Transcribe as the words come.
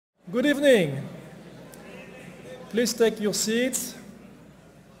Good evening. Please take your seats.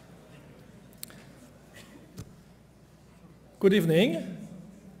 Good evening.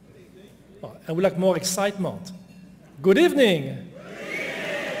 Oh, I would like more excitement. Good evening.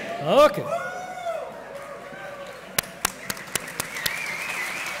 Okay.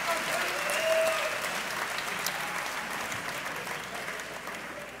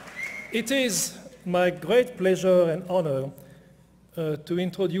 It is my great pleasure and honor to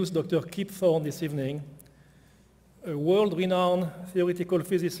introduce Dr. Kip Thorne this evening, a world-renowned theoretical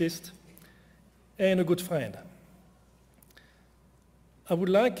physicist and a good friend. I would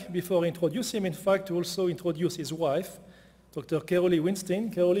like, before I introduce him, in fact, to also introduce his wife, Dr. Carolee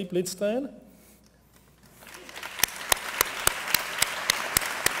Winston. Carolee, please stand.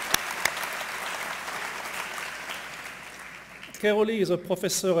 Carolee is a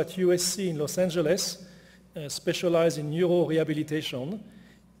professor at USC in Los Angeles, specialized in neurorehabilitation,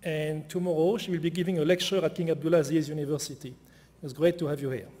 and tomorrow she will be giving a lecture at King Abdulaziz University. It's great to have you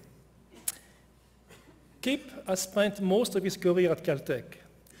here. Kip has spent most of his career at Caltech.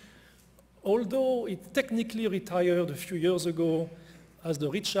 Although he technically retired a few years ago as the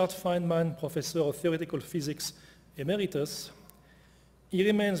Richard Feynman Professor of Theoretical Physics Emeritus, he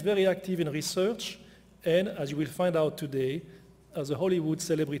remains very active in research and, as you will find out today, as a Hollywood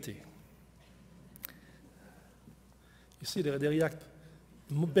celebrity. You see, they react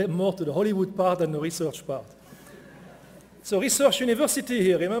more to the Hollywood part than the research part. So research university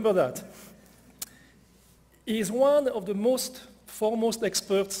here, remember that. He is one of the foremost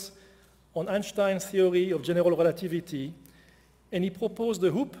experts on Einstein's theory of general relativity, and he proposed the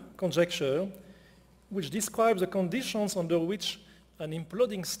Hooke conjecture, which describes the conditions under which an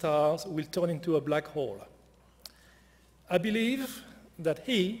imploding star will turn into a black hole. I believe that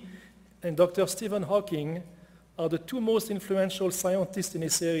he and Dr. Stephen Hawking are the two most influential scientists in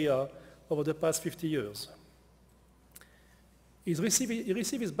this area over the past 50 years. He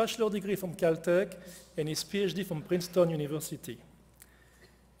received his bachelor degree from Caltech and his PhD from Princeton University.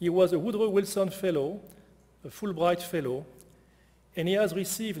 He was a Woodrow Wilson Fellow, a Fulbright Fellow, and he has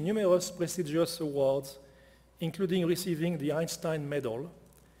received numerous prestigious awards, including receiving the Einstein Medal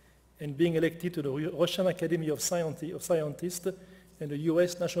and being elected to the Russian Academy of Scientists and the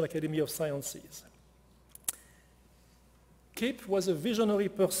US National Academy of Sciences. Kip was a visionary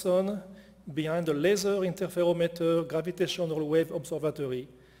person behind the Laser Interferometer Gravitational Wave Observatory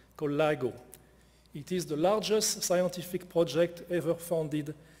called LIGO. It is the largest scientific project ever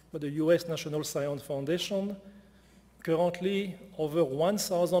funded by the US National Science Foundation. Currently, over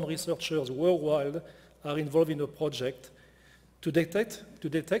 1,000 researchers worldwide are involved in the project to detect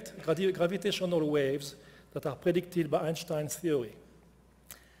gravitational waves that are predicted by Einstein's theory.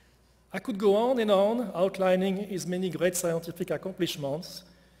 I could go on and on outlining his many great scientific accomplishments,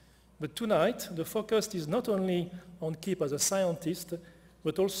 but tonight the focus is not only on Kip as a scientist,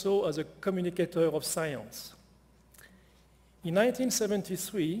 but also as a communicator of science. In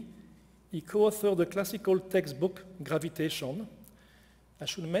 1973, he co-authored the classical textbook Gravitation. I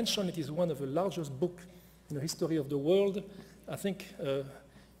should mention it is one of the largest books in the history of the world. I think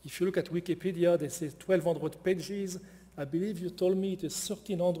if you look at Wikipedia, they say 1,200 pages. I believe you told me it is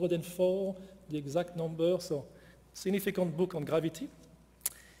 1,304, the exact number, so significant book on gravity.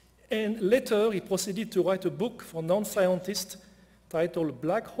 And later, he proceeded to write a book for non-scientists titled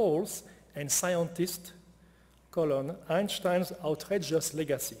Black Holes and Scientists, Einstein's Outrageous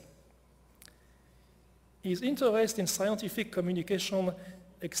Legacy. His interest in scientific communication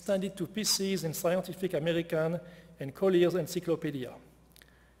extended to pieces in Scientific American and Collier's Encyclopedia.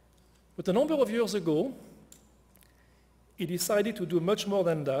 But a number of years ago, he decided to do much more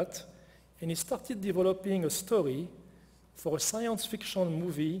than that, and he started developing a story for a science fiction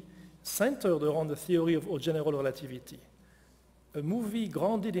movie centered around the theory of general relativity. A movie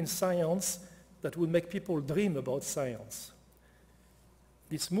grounded in science that would make people dream about science.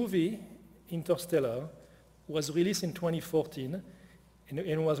 This movie, Interstellar, was released in 2014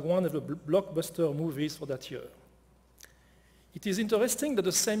 and was one of the blockbuster movies for that year. It is interesting that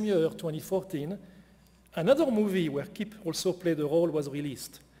the same year, 2014, another movie where Kip also played a role was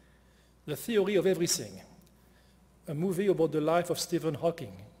released, The Theory of Everything, a movie about the life of Stephen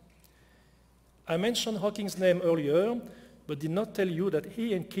Hawking. I mentioned Hawking's name earlier, but did not tell you that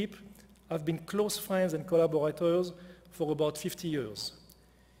he and Kip have been close friends and collaborators for about 50 years.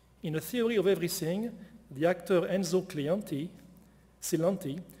 In The Theory of Everything, the actor Enzo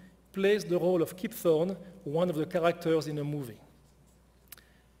Cilanti plays the role of Kip Thorne, one of the characters in the movie.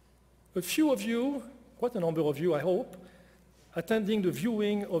 A few of you, quite a number of you, I hope, attending the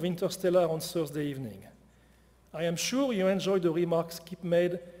viewing of Interstellar on Thursday evening. I am sure you enjoyed the remarks Kip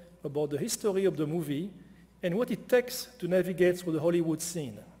made about the history of the movie and what it takes to navigate through the Hollywood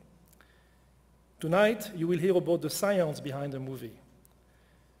scene. Tonight, you will hear about the science behind the movie.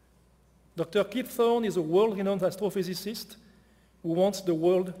 Dr. Kip Thorne is a world-renowned astrophysicist who wants the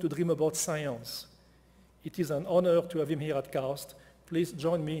world to dream about science. It is an honor to have him here at KAUST. Please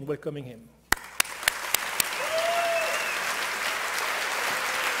join me in welcoming him.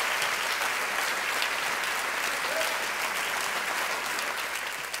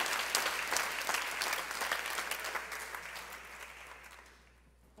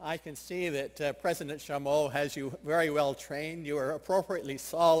 I can see that President Chameau has you very well trained. You were appropriately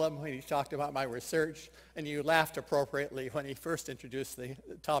solemn when he talked about my research, and you laughed appropriately when he first introduced the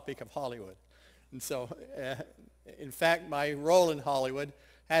topic of Hollywood. And so, in fact, my role in Hollywood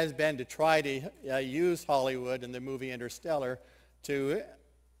has been to try to use Hollywood and the movie Interstellar to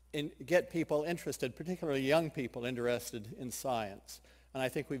get people interested, particularly young people interested in science. And I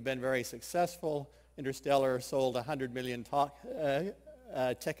think we've been very successful. Interstellar sold 100 million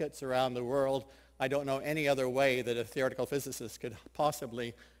tickets around the world. I don't know any other way that a theoretical physicist could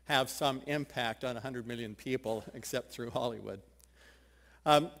possibly have some impact on 100 million people except through Hollywood.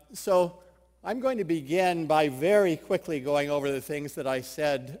 So I'm going to begin by very quickly going over the things that I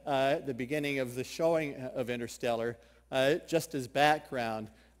said at the beginning of the showing of Interstellar, just as background,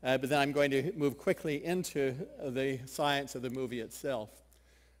 but then I'm going to move quickly into the science of the movie itself.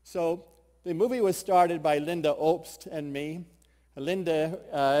 So the movie was started by Linda Obst and me. Linda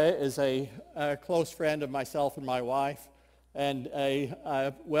is a close friend of myself and my wife, and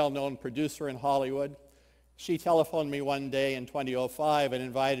a well-known producer in Hollywood. She telephoned me one day in 2005 and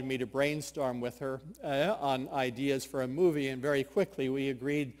invited me to brainstorm with her on ideas for a movie, and very quickly we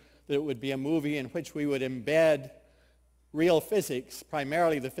agreed that it would be a movie in which we would embed real physics,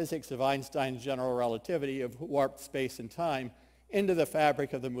 primarily the physics of Einstein's general relativity of warped space and time, into the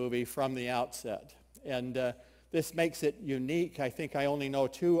fabric of the movie from the outset. And this makes it unique. I think I only know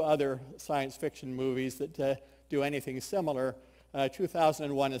 2 other science fiction movies that do anything similar.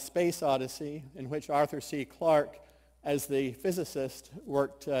 2001: A Space Odyssey, in which Arthur C. Clarke, as the physicist,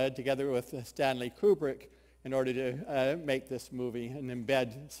 worked together with Stanley Kubrick in order to make this movie and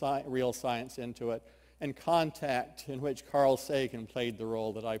embed real science into it. And Contact, in which Carl Sagan played the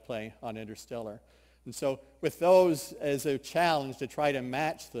role that I play on Interstellar. And so with those as a challenge to try to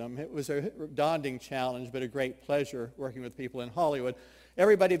match them, it was a daunting challenge, but a great pleasure working with people in Hollywood.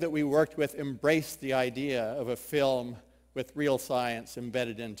 Everybody that we worked with embraced the idea of a film with real science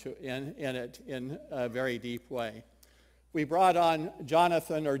embedded in it in a very deep way. We brought on Jonah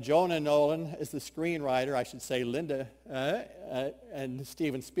Nolan as the screenwriter, I should say Linda, and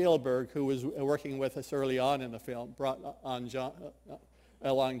Steven Spielberg, who was working with us early on in the film, brought on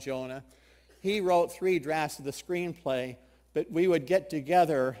along Jonah. He wrote 3 drafts of the screenplay, but we would get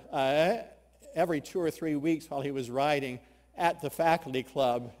together every 2 or 3 weeks while he was writing at the faculty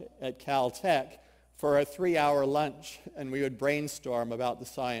club at Caltech for a 3-hour lunch, and we would brainstorm about the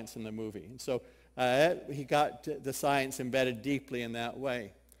science in the movie. And so he got the science embedded deeply in that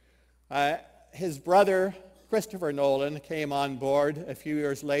way. His brother, Christopher Nolan, came on board a few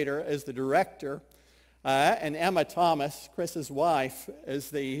years later as the director, and Emma Thomas, Chris's wife, is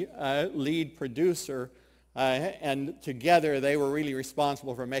the lead producer, and together they were really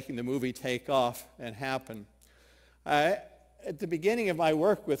responsible for making the movie take off and happen. At the beginning of my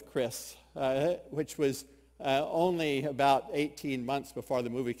work with Chris, which was only about 18 months before the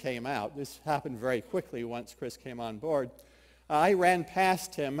movie came out, this happened very quickly once Chris came on board, I ran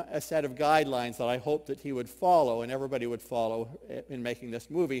past him a set of guidelines that I hoped that he would follow and everybody would follow in making this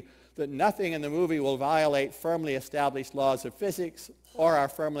movie, that nothing in the movie will violate firmly established laws of physics or our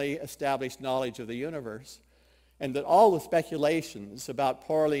firmly established knowledge of the universe, and that all the speculations about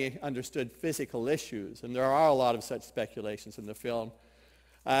poorly understood physical issues, and there are a lot of such speculations in the film,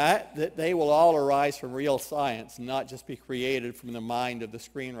 that they will all arise from real science, not just be created from the mind of the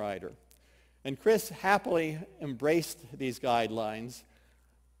screenwriter. And Chris happily embraced these guidelines,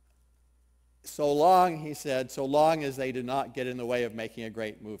 so long, he said, so long as they did not get in the way of making a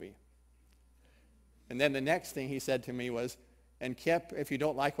great movie. And then the next thing he said to me was, and Kip, if you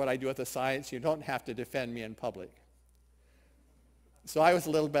don't like what I do with the science, you don't have to defend me in public. So I was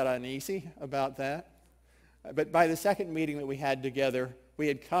a little bit uneasy about that. But by the second meeting that we had together, we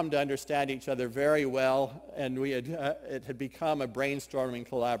had come to understand each other very well, and it had become a brainstorming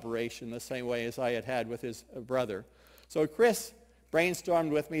collaboration the same way as I had had with his brother. So Chris brainstormed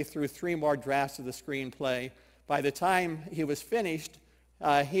with me through 3 more drafts of the screenplay. By the time he was finished,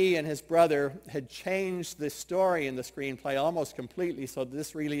 he and his brother had changed the story in the screenplay almost completely, so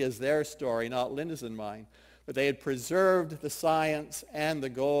this really is their story, not Linda's and mine. But they had preserved the science and the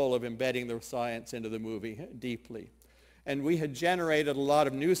goal of embedding the science into the movie deeply. And we had generated a lot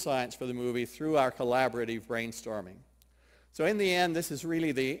of new science for the movie through our collaborative brainstorming. So in the end, this is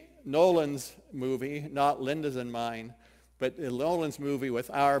really the Nolan's movie, not Linda's and mine, but the Nolan's movie with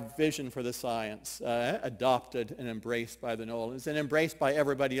our vision for the science, adopted and embraced by the Nolans, and embraced by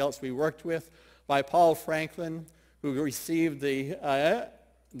everybody else we worked with, by Paul Franklin, who received the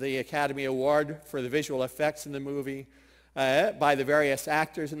Academy Award for the visual effects in the movie, by the various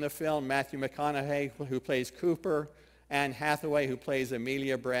actors in the film, Matthew McConaughey, who plays Cooper, Anne Hathaway, who plays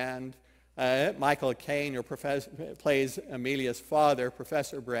Amelia Brand, Michael Caine, who plays Amelia's father,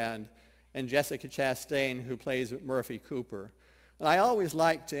 Professor Brand, and Jessica Chastain, who plays Murphy Cooper. And I always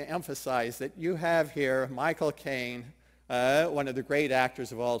like to emphasize that you have here Michael Caine, one of the great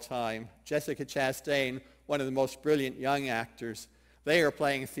actors of all time, Jessica Chastain, one of the most brilliant young actors. They are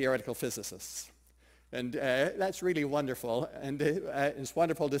playing theoretical physicists. And that's really wonderful. And it's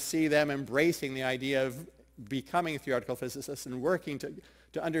wonderful to see them embracing the idea of becoming theoretical physicists and working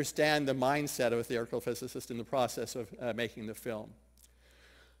to understand the mindset of a theoretical physicist in the process of making the film.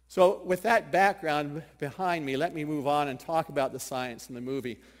 So with that background behind me, let me move on and talk about the science in the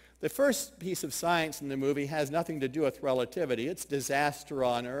movie. The first piece of science in the movie has nothing to do with relativity. It's disaster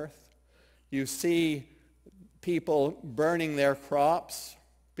on Earth. You see people burning their crops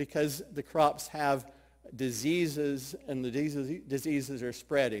because the crops have diseases, and the diseases are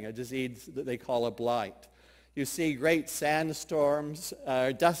spreading, a disease that they call a blight. You see great sandstorms,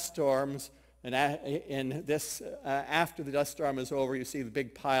 dust storms, and after the dust storm is over, you see the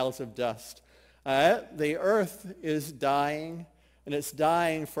big piles of dust. The Earth is dying, and it's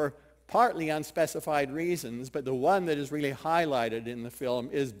dying for partly unspecified reasons, but the one that is really highlighted in the film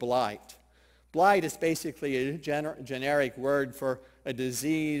is blight. Blight is basically a generic word for a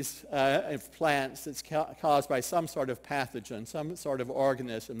disease of plants that's caused by some sort of pathogen, some sort of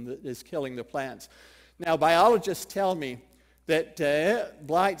organism that is killing the plants. Now, biologists tell me that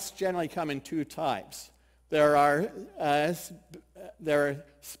blights generally come in two types. There are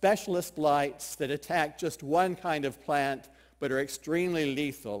specialist blights that attack just one kind of plant but are extremely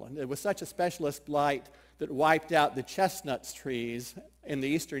lethal. And it was such a specialist blight that wiped out the chestnut trees in the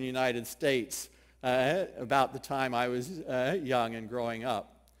eastern United States about the time I was young and growing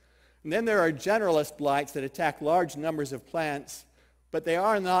up. And then there are generalist blights that attack large numbers of plants, but they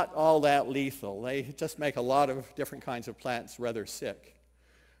are not all that lethal. They just make a lot of different kinds of plants rather sick.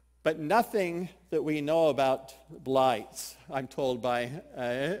 But nothing that we know about blights, I'm told by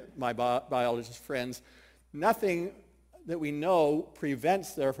my biologist friends, nothing that we know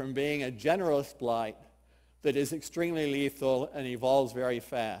prevents there from being a generalist blight that is extremely lethal and evolves very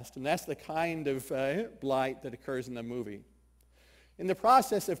fast. And that's the kind of blight that occurs in the movie. In the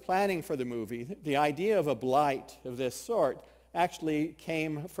process of planning for the movie, the idea of a blight of this sort actually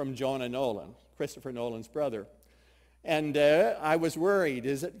came from Jonah Nolan, Christopher Nolan's brother. And I was worried,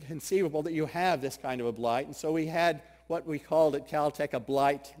 is it conceivable that you have this kind of a blight? And so we had what we called at Caltech a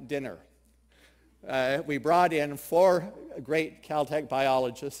blight dinner. We brought in 4 great Caltech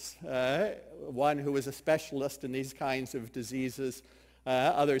biologists, one who was a specialist in these kinds of diseases,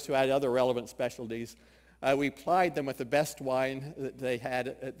 others who had other relevant specialties. We plied them with the best wine that they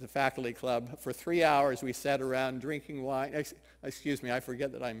had at the faculty club. For 3 hours we sat around drinking wine. Excuse me, I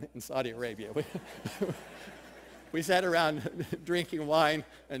forget that I'm in Saudi Arabia. We sat around drinking wine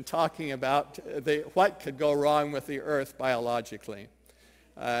and talking about what could go wrong with the Earth biologically.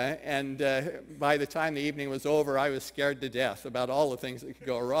 And by the time the evening was over, I was scared to death about all the things that could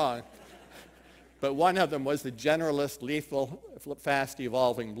go wrong. But one of them was the generalist, lethal,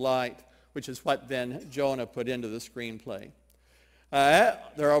 fast-evolving blight, which is what then Jonah put into the screenplay.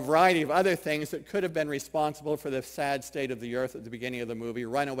 There are a variety of other things that could have been responsible for the sad state of the Earth at the beginning of the movie.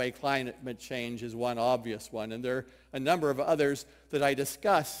 Runaway climate change is one obvious one, and there are a number of others that I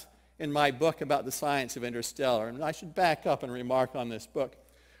discuss in my book about the science of Interstellar. And I should back up and remark on this book.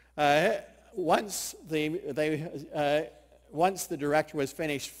 Once the director was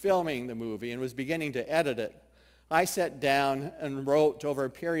finished filming the movie and was beginning to edit it, I sat down and wrote, over a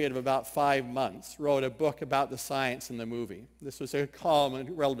period of about 5 months, wrote a book about the science in the movie. This was a calm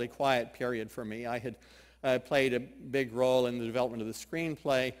and relatively quiet period for me. I had played a big role in the development of the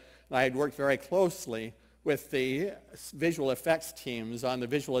screenplay, and I had worked very closely with the visual effects teams on the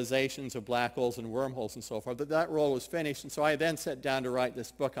visualizations of black holes and wormholes and so forth. But that role was finished, and so I then sat down to write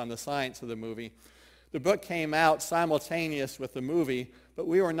this book on the science of the movie. The book came out simultaneous with the movie, but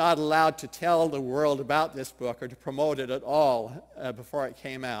we were not allowed to tell the world about this book or to promote it at all before it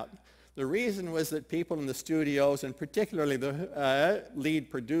came out. The reason was that people in the studios, and particularly the lead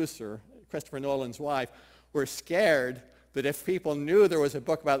producer, Christopher Nolan's wife, were scared that if people knew there was a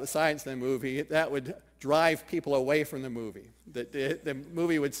book about the science in the movie, that would drive people away from the movie. That the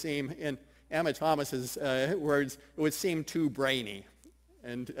movie would seem, in Emma Thomas's words, it would seem too brainy.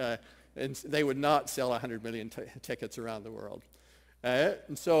 And they would not sell 100 million tickets around the world.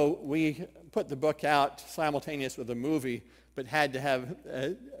 And so we put the book out simultaneous with the movie, but had to have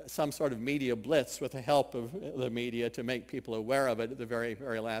some sort of media blitz with the help of the media to make people aware of it at the very,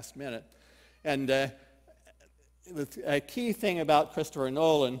 very last minute. And a key thing about Christopher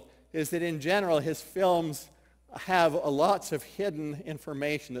Nolan is that in general his films have lots of hidden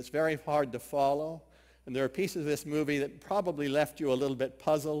information that's very hard to follow. And there are pieces of this movie that probably left you a little bit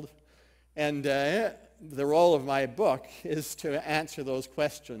puzzled. And the role of my book is to answer those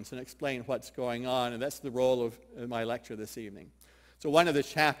questions and explain what's going on, and that's the role of my lecture this evening. So one of the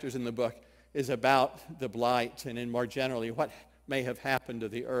chapters in the book is about the blight and, in more generally, what may have happened to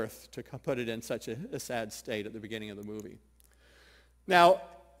the Earth to put it in such a sad state at the beginning of the movie. Now,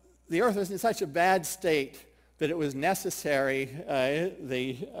 the Earth was in such a bad state that it was necessary,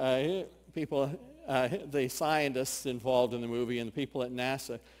 the scientists involved in the movie and the people at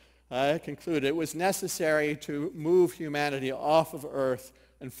NASA concluded it was necessary to move humanity off of Earth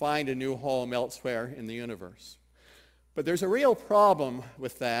and find a new home elsewhere in the universe. But there's a real problem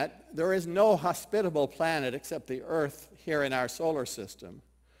with that. There is no hospitable planet except the Earth here in our solar system.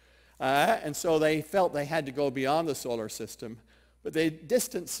 And so they felt they had to go beyond the solar system. But the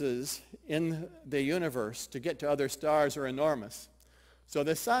distances in the universe to get to other stars are enormous. So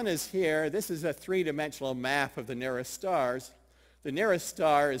the sun is here. This is a three-dimensional map of the nearest stars. The nearest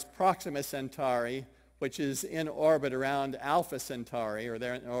star is Proxima Centauri, which is in orbit around Alpha Centauri, or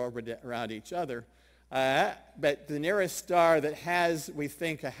they're in orbit around each other. But the nearest star that has, we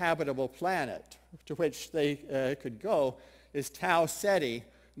think, a habitable planet to which they could go is Tau Ceti.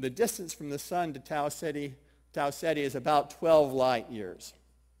 The distance from the sun to Tau Ceti is about 12 light years.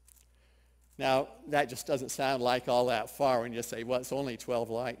 Now, that just doesn't sound like all that far when you say, well, it's only 12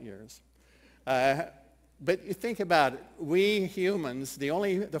 light years. But you think about it. We humans,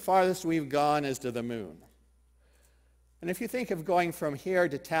 the farthest we've gone is to the moon. And if you think of going from here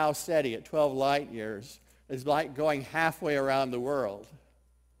to Tau Ceti at 12 light years, it's like going halfway around the world.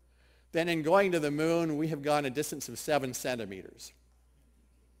 Then in going to the moon, we have gone a distance of 7 centimeters.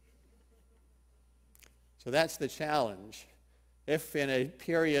 So that's the challenge. If in a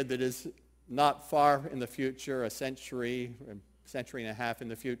period that is not far in the future, a century and a half in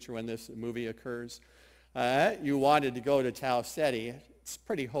the future when this movie occurs, you wanted to go to Tau Ceti, it's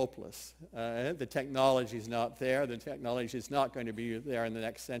pretty hopeless. The technology is not there. The technology is not going to be there in the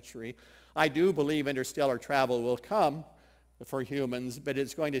next century. I do believe interstellar travel will come for humans, but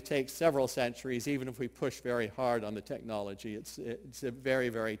it's going to take several centuries, even if we push very hard on the technology. It's very,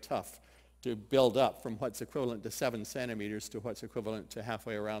 very tough to build up from what's equivalent to 7 centimeters to what's equivalent to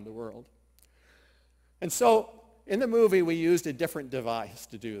halfway around the world. And so in the movie, we used a different device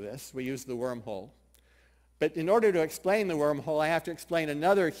to do this. We used the wormhole. But in order to explain the wormhole, I have to explain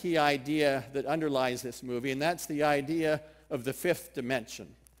another key idea that underlies this movie, and that's the idea of the fifth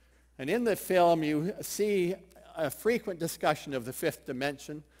dimension. And in the film, you see a frequent discussion of the fifth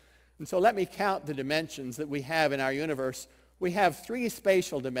dimension. And so let me count the dimensions that we have in our universe. We have 3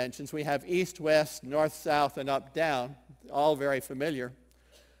 spatial dimensions. We have east, west, north, south, and up, down, all very familiar.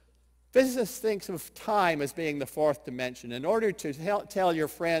 Physicists think of time as being the 4th dimension. In order to tell your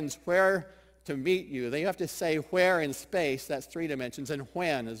friends where to meet you, they have to say where in space, that's 3 dimensions, and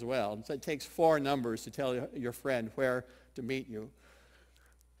when as well. So it takes 4 numbers to tell your friend where to meet you.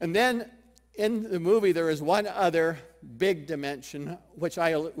 And then in the movie, there is one other big dimension, which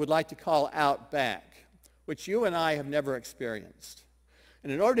I would like to call out back, which you and I have never experienced.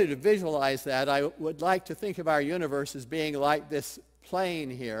 And in order to visualize that, I would like to think of our universe as being like this plane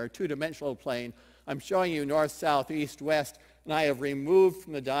here, a 2-dimensional plane. I'm showing you north, south, east, west, and I have removed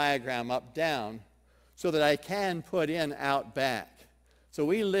from the diagram up, down, so that I can put in out, back. So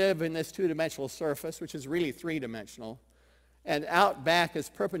we live in this 2-dimensional surface, which is really 3-dimensional, and out, back is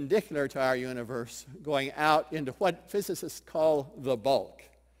perpendicular to our universe, going out into what physicists call the bulk.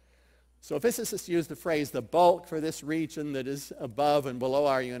 So physicists use the phrase the bulk for this region that is above and below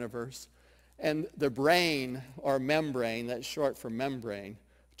our universe, and the brain, or membrane, that's short for membrane,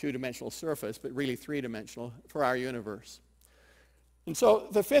 2-dimensional surface, but really 3-dimensional for our universe. And so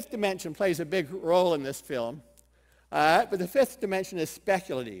the 5th dimension plays a big role in this film, but the 5th dimension is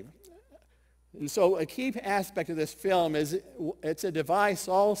speculative. And so a key aspect of this film is it's a device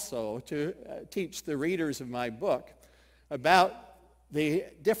also to teach the readers of my book about the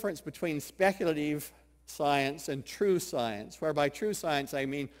difference between speculative science and true science, where by true science I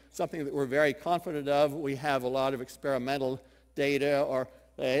mean something that we're very confident of, we have a lot of experimental data, or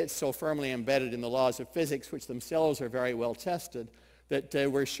it's so firmly embedded in the laws of physics, which themselves are very well tested, that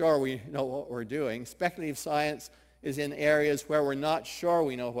we're sure we know what we're doing. Speculative science is in areas where we're not sure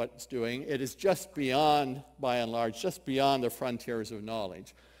we know what it's doing. It is just beyond, by and large, just beyond the frontiers of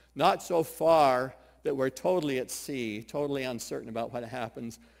knowledge. Not so far that we're totally at sea, totally uncertain about what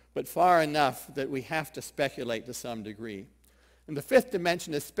happens, but far enough that we have to speculate to some degree. And the fifth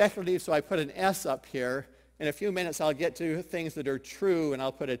dimension is speculative, so I put an S up here. In a few minutes I'll get to things that are true, and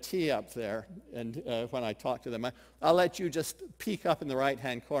I'll put a T up there and when I talk to them. I'll let you just peek up in the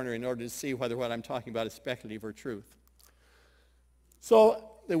right-hand corner in order to see whether what I'm talking about is speculative or truth. So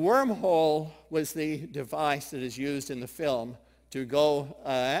the wormhole was the device that is used in the film to go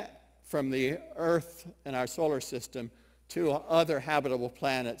from the Earth and our solar system to other habitable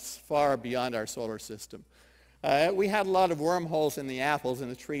planets far beyond our solar system. We had a lot of wormholes in the apples in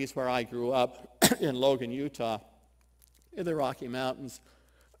the trees where I grew up in Logan, Utah, in the Rocky Mountains.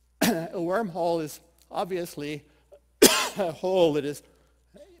 A wormhole is obviously a hole that has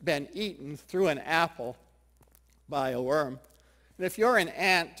been eaten through an apple by a worm. And if you're an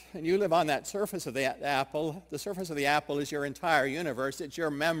ant and you live on that surface of that apple, the surface of the apple is your entire universe. It's your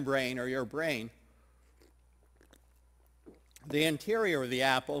membrane or your brain. The interior of the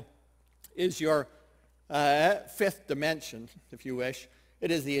apple is your fifth dimension, if you wish. It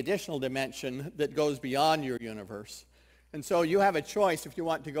is the additional dimension that goes beyond your universe. And so you have a choice if you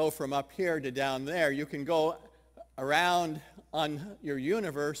want to go from up here to down there. You can go around on your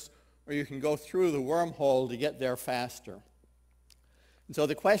universe, or you can go through the wormhole to get there faster. And so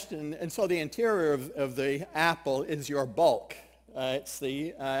the interior of the apple is your bulk. It's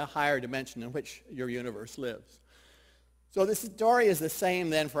the higher dimension in which your universe lives. So this story is the same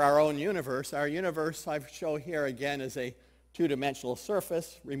then for our own universe. Our universe, I show here again, is a two-dimensional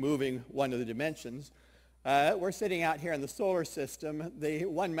surface, removing one of the dimensions. We're sitting out here in the solar system. The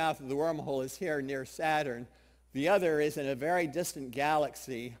one mouth of the wormhole is here near Saturn. The other is in a very distant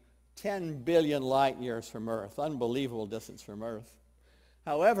galaxy, 10 billion light years from Earth, unbelievable distance from Earth.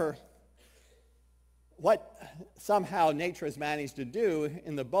 However, what somehow nature has managed to do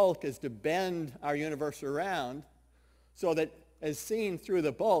in the bulk is to bend our universe around so that, as seen through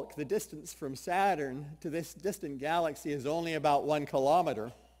the bulk, the distance from Saturn to this distant galaxy is only about 1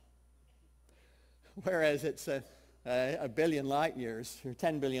 kilometer, whereas it's a billion light years, or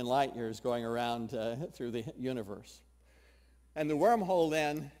 10 billion light years going around through the universe. And the wormhole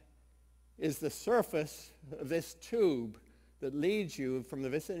then is the surface of this tube that leads you from the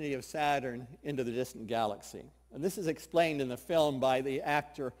vicinity of Saturn into the distant galaxy. And this is explained in the film by the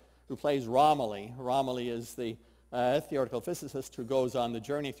actor who plays Romilly. Romilly is the theoretical physicist who goes on the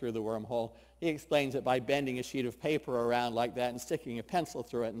journey through the wormhole. He explains it by bending a sheet of paper around like that and sticking a pencil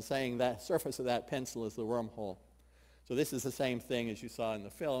through it and saying that surface of that pencil is the wormhole. So this is the same thing as you saw in the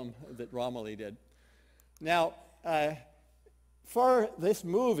film that Romilly did. Now, for this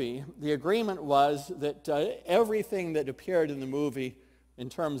movie, the agreement was that everything that appeared in the movie in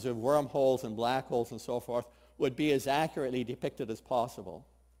terms of wormholes and black holes and so forth would be as accurately depicted as possible.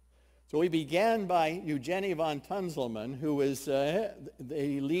 So we began by Eugenie von Tunzelmann, who was the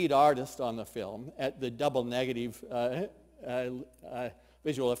lead artist on the film at the double negative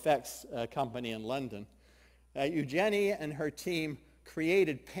visual effects company in London. Eugenie and her team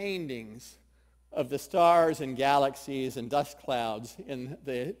created paintings of the stars and galaxies and dust clouds in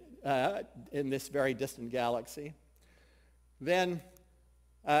this very distant galaxy. Then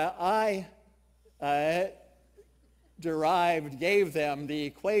I gave them the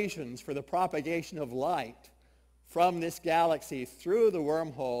equations for the propagation of light from this galaxy through the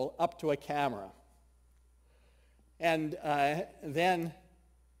wormhole up to a camera. And then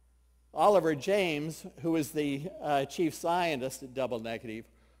Oliver James, who was the chief scientist at Double Negative,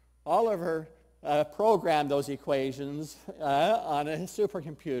 Oliver programmed those equations on a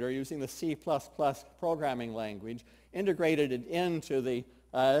supercomputer using the C++ programming language, integrated it into the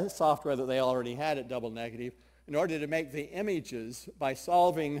software that they already had at Double Negative in order to make the images by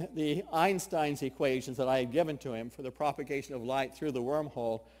solving the Einstein's equations that I had given to him for the propagation of light through the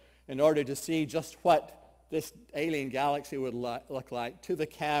wormhole in order to see just what this alien galaxy would look like to the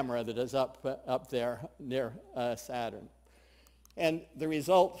camera that is up there near Saturn. And the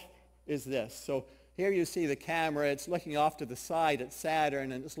result is this. So here you see the camera. It's looking off to the side at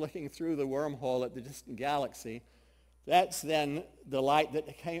Saturn, and it's looking through the wormhole at the distant galaxy. That's then the light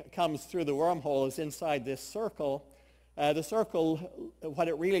that comes through the wormhole is inside this circle. The circle, what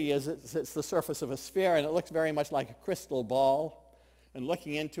it really is, it's the surface of a sphere, and it looks very much like a crystal ball. And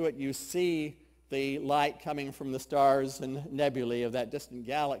looking into it, you see the light coming from the stars and nebulae of that distant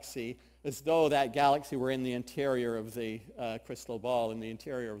galaxy as though that galaxy were in the interior of the crystal ball, in the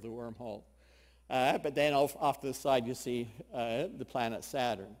interior of the wormhole. But then off to the side you see the planet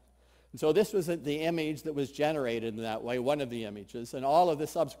Saturn. And so this was the image that was generated in that way, one of the images. And all of the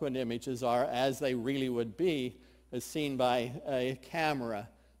subsequent images are as they really would be, as seen by a camera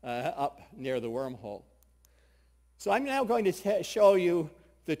up near the wormhole. So I'm now going to show you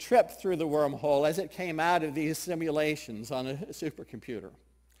the trip through the wormhole as it came out of these simulations on a supercomputer.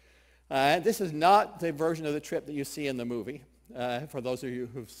 This is not the version of the trip that you see in the movie, for those of you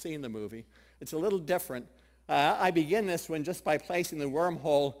who've seen the movie. It's a little different. I begin this one just by placing the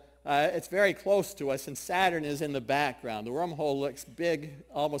wormhole. It's very close to us, and Saturn is in the background. The wormhole looks big,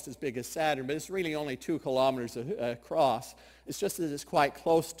 almost as big as Saturn, but it's really only 2 kilometers across. It's just that it's quite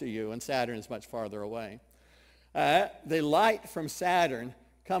close to you, and Saturn is much farther away. The light from Saturn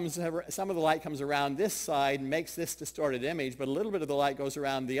some of the light comes around this side and makes this distorted image, but a little bit of the light goes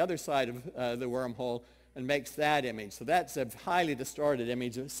around the other side of the wormhole and makes that image. So that's a highly distorted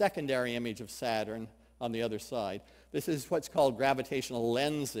image, a secondary image of Saturn on the other side. This is what's called gravitational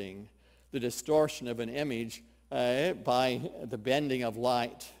lensing, the distortion of an image by the bending of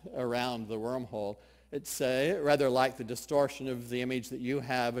light around the wormhole. It's rather like the distortion of the image that you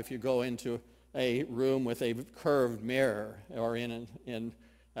have if you go into a room with a curved mirror, or in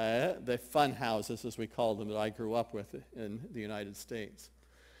the fun houses, as we call them, that I grew up with in the United States.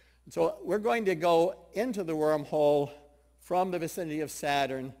 So we're going to go into the wormhole from the vicinity of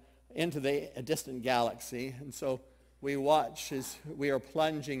Saturn into a distant galaxy. And so we watch as we are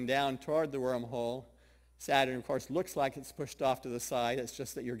plunging down toward the wormhole. Saturn, of course, looks like it's pushed off to the side. It's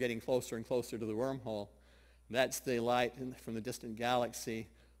just that you're getting closer and closer to the wormhole. That's the light from the distant galaxy.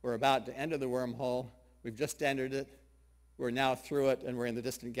 We're about to enter the wormhole. We've just entered it. We're now through it, and we're in the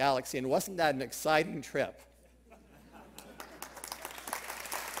distant galaxy. And wasn't that an exciting trip?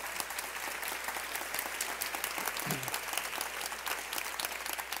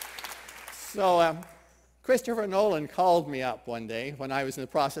 So Christopher Nolan called me up one day when I was in the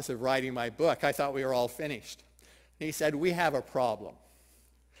process of writing my book. I thought we were all finished. He said, "We have a problem."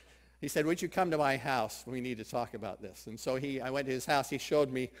 He said, "Would you come to my house? We need to talk about this." And so I went to his house. He showed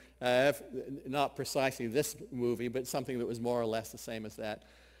me not precisely this movie, but something that was more or less the same as that.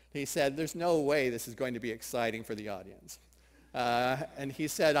 He said, "There's no way this is going to be exciting for the audience." And he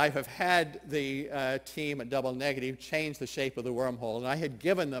said, "I have had the team at Double Negative change the shape of the wormhole, and I had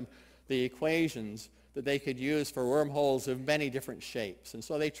given them the equations that they could use for wormholes of many different shapes. And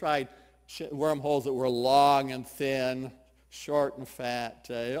so they tried wormholes that were long and thin, short and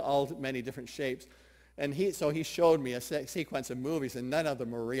fat, all many different shapes. And so he showed me a sequence of movies, and none of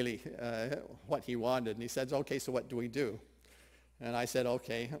them were really what he wanted. And he said, "Okay, so what do we do?" And I said,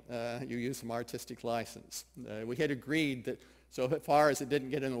 "Okay, you use some artistic license." We had agreed that so far as it didn't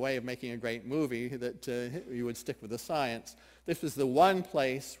get in the way of making a great movie, that you would stick with the science. This was the one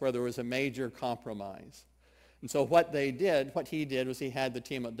place where there was a major compromise. And so what he did was he had the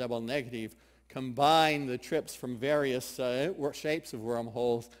team at Double Negative combine the trips from various shapes of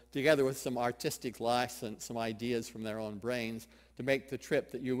wormholes together with some artistic license, some ideas from their own brains to make the trip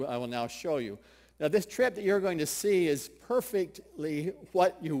that I will now show you. Now this trip that you're going to see is perfectly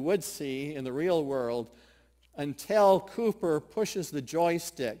what you would see in the real world until Cooper pushes the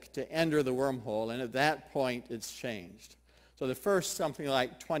joystick to enter the wormhole, and at that point it's changed. So the first something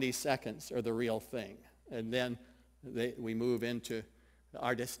like 20 seconds are the real thing, and then we move into the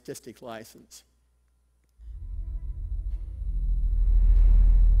artistic license.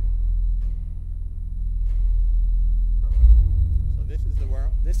 So this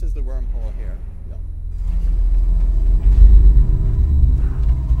is the wormhole here. Yeah.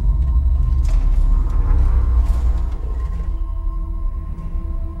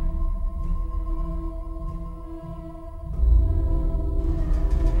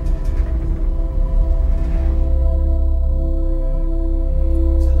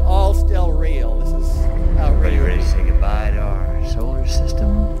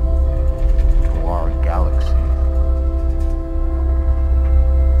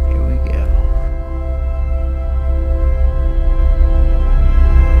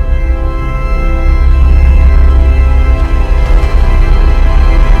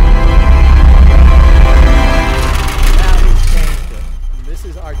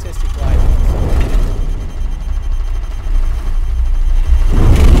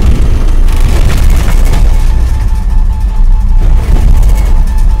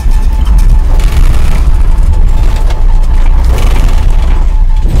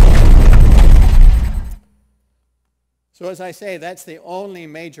 So as I say, that's the only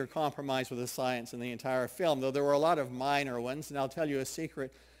major compromise with the science in the entire film, though there were a lot of minor ones. And I'll tell you a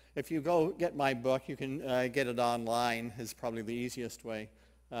secret. If you go get my book, you can get it online, is probably the easiest way,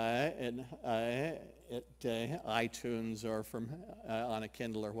 at iTunes or from on a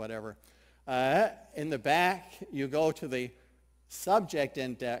Kindle or whatever. In the back, you go to the subject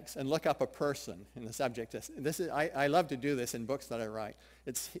index and look up a person in the subject. I love to do this in books that I write.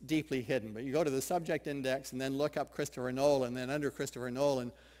 It's deeply hidden, but you go to the subject index and then look up Christopher Nolan, and then under Christopher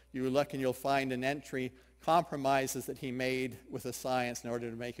Nolan, you look and you'll find an entry, compromises that he made with the science in order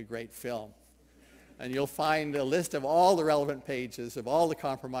to make a great film. And you'll find a list of all the relevant pages of all the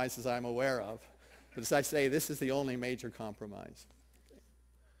compromises I'm aware of. But as I say, this is the only major compromise.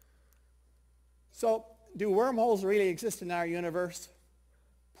 So, do wormholes really exist in our universe?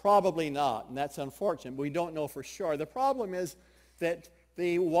 Probably not, and that's unfortunate. We don't know for sure. The problem is that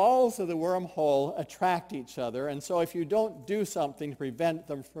the walls of the wormhole attract each other, and so if you don't do something to prevent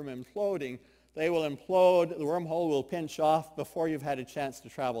them from imploding, they will implode, the wormhole will pinch off before you've had a chance to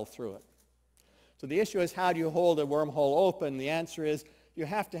travel through it. So the issue is, how do you hold a wormhole open? The answer is, you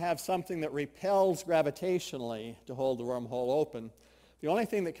have to have something that repels gravitationally to hold the wormhole open. The only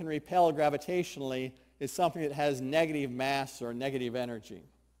thing that can repel gravitationally is something that has negative mass or negative energy.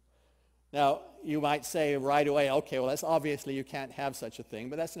 Now, you might say right away, okay, well, that's obviously you can't have such a thing,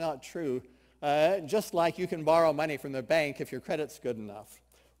 but that's not true. Just like you can borrow money from the bank if your credit's good enough.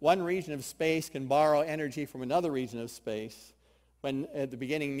 One region of space can borrow energy from another region of space when at the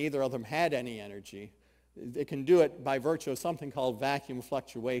beginning neither of them had any energy. It can do it by virtue of something called vacuum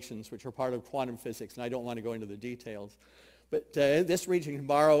fluctuations, which are part of quantum physics, and I don't want to go into the details. But this region can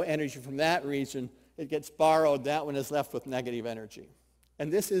borrow energy from that region. It gets borrowed, that one is left with negative energy.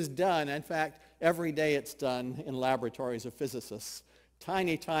 And this is done, in fact, every day it's done in laboratories of physicists.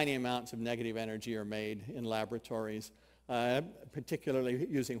 Tiny, tiny amounts of negative energy are made in laboratories, particularly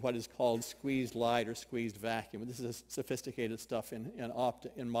using what is called squeezed light or squeezed vacuum. This is sophisticated stuff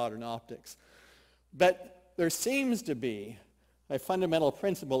in modern optics. But there seems to be a fundamental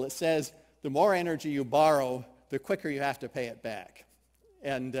principle that says the more energy you borrow, the quicker you have to pay it back.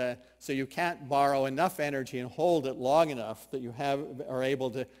 And so you can't borrow enough energy and hold it long enough that you are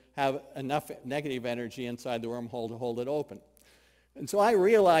able to have enough negative energy inside the wormhole to hold it open. And so I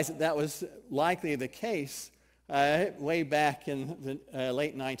realized that that was likely the case way back in the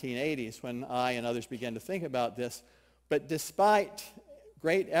late 1980s when I and others began to think about this. But despite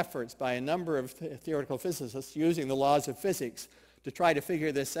great efforts by a number of theoretical physicists using the laws of physics to try to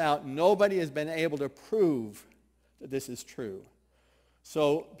figure this out, nobody has been able to prove that this is true.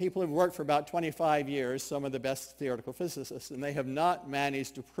 So people have worked for about 25 years, some of the best theoretical physicists, and they have not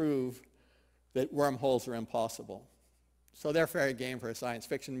managed to prove that wormholes are impossible. So they're fair game for a science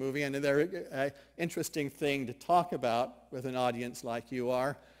fiction movie, and they're an interesting thing to talk about with an audience like you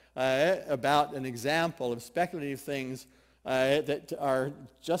are, about an example of speculative things that are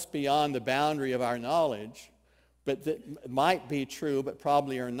just beyond the boundary of our knowledge, but that might be true, but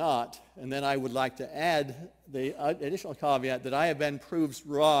probably are not. And then I would like to add the additional caveat that I have been proved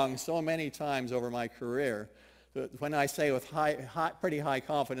wrong so many times over my career that when I say with pretty high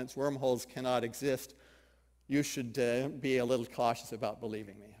confidence wormholes cannot exist, you should be a little cautious about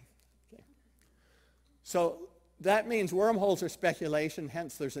believing me. Okay. So that means wormholes are speculation,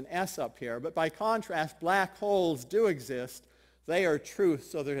 hence there's an S up here. But by contrast, black holes do exist. They are truth,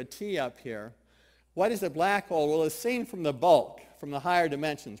 so there's a T up here. What is a black hole? Well, as seen from the bulk, from the higher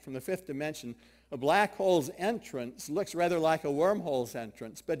dimensions, from the fifth dimension, a black hole's entrance looks rather like a wormhole's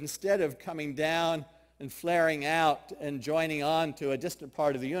entrance, but instead of coming down and flaring out and joining on to a distant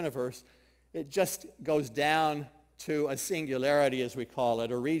part of the universe, it just goes down to a singularity, as we call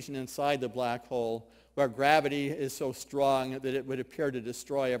it, a region inside the black hole where gravity is so strong that it would appear to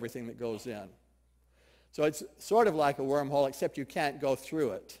destroy everything that goes in. So it's sort of like a wormhole, except you can't go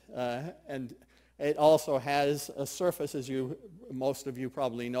through it. And it also has a surface, as most of you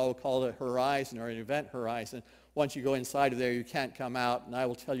probably know, called a horizon or an event horizon. Once you go inside of there, you can't come out, and I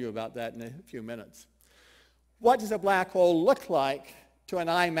will tell you about that in a few minutes. What does a black hole look like to an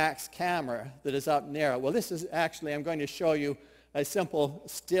IMAX camera that is up near it? Well, this is actually, I'm going to show you a simple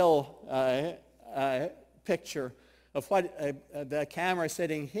still picture of what the camera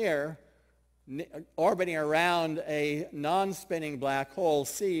sitting here orbiting around a non-spinning black hole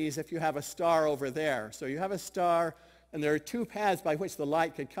sees if you have a star over there. So you have a star, and there are two paths by which the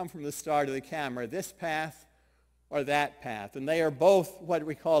light could come from the star to the camera, this path or that path. And they are both what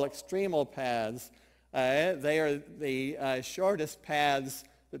we call extremal paths. They are the shortest paths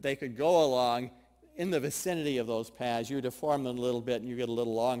that they could go along in the vicinity of those paths. You deform them a little bit, and you get a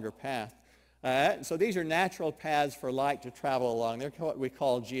little longer path. So these are natural paths for light to travel along. They're what we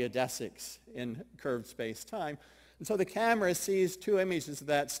call geodesics in curved space-time. And so the camera sees two images of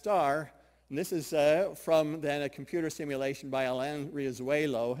that star. And this is from then a computer simulation by Alain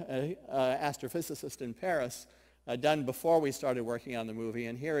Riazuelo, an astrophysicist in Paris, done before we started working on the movie.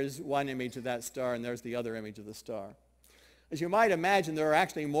 And here is one image of that star, and there's the other image of the star. As you might imagine, there are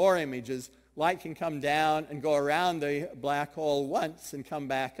actually more images. Light can come down and go around the black hole once and come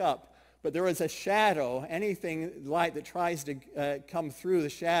back up. But there is a shadow. Anything, light that tries to come through the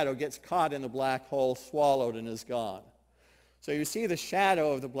shadow gets caught in the black hole, swallowed, and is gone. So you see the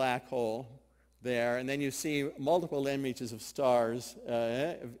shadow of the black hole there, and then you see multiple images of stars,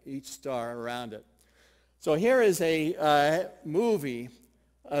 of each star around it. So here is a movie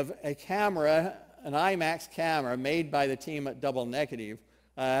of a camera, an IMAX camera made by the team at Double Negative,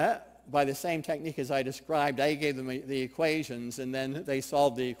 by the same technique as I described. I gave them the equations, and then they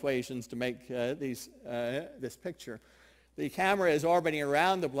solved the equations to make this picture. The camera is orbiting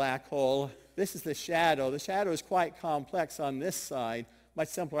around the black hole. This is the shadow. The shadow is quite complex on this side, much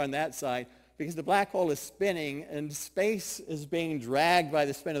simpler on that side, because the black hole is spinning, and space is being dragged by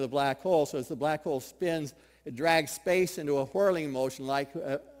the spin of the black hole. So as the black hole spins, it drags space into a whirling motion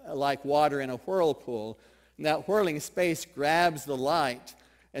like water in a whirlpool. And that whirling space grabs the light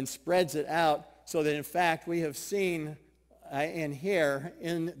and spreads it out, so that in fact we have seen in here,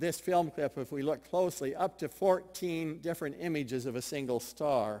 in this film clip, if we look closely, up to 14 different images of a single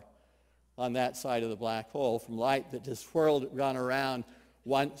star on that side of the black hole, from light that just gone around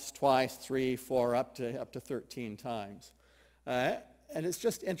once, twice, 3, 4, up to 13 times. And it's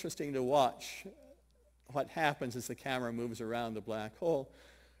just interesting to watch what happens as the camera moves around the black hole.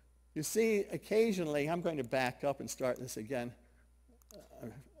 You see, occasionally, I'm going to back up and start this again.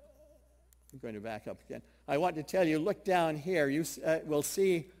 I'm going to back up again. I want to tell you, look down here. You will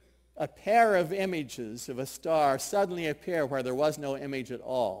see a pair of images of a star suddenly appear where there was no image at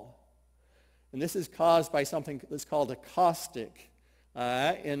all. And this is caused by something that's called a caustic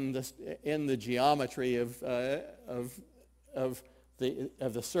in the geometry of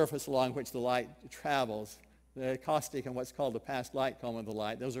the surface along which the light travels. The caustic and what's called the past light cone of the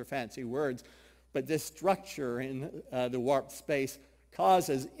light. Those are fancy words. But this structure in the warped space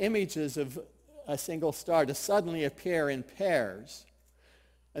causes images of a single star to suddenly appear in pairs,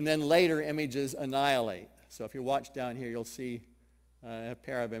 and then later images annihilate. So if you watch down here, you'll see a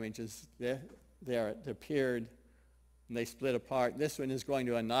pair of images there. It appeared, and they split apart. This one is going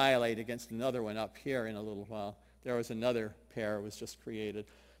to annihilate against another one up here in a little while. There was another pair that was just created.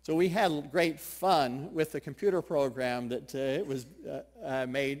 So we had great fun with the computer program that was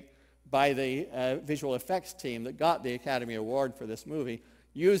made by the visual effects team that got the Academy Award for this movie,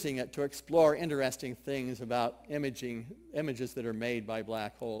 using it to explore interesting things about images that are made by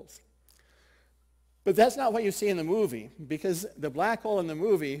black holes. But that's not what you see in the movie, because the black hole in the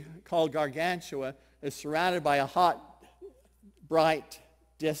movie, called Gargantua, is surrounded by a hot, bright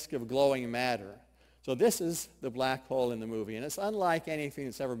disk of glowing matter. So this is the black hole in the movie, and it's unlike anything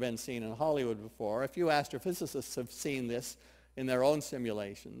that's ever been seen in Hollywood before. A few astrophysicists have seen this in their own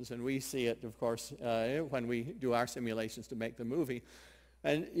simulations, and we see it, of course, when we do our simulations to make the movie.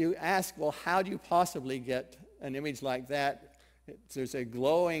 And you ask, well, how do you possibly get an image like that? There's a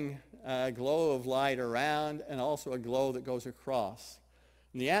glowing glow of light around, and also a glow that goes across.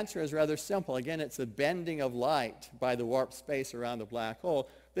 And the answer is rather simple. Again, it's the bending of light by the warped space around the black hole.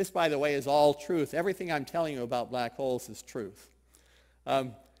 This, by the way, is all truth. Everything I'm telling you about black holes is truth.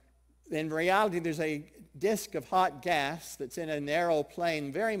 In reality, there's a disk of hot gas that's in a narrow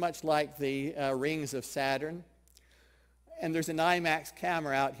plane, very much like the rings of Saturn. And there's an IMAX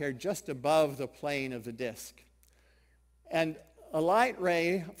camera out here just above the plane of the disk. And a light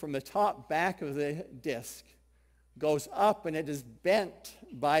ray from the top back of the disk goes up, and it is bent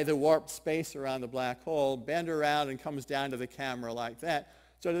by the warped space around the black hole, bent around and comes down to the camera like that.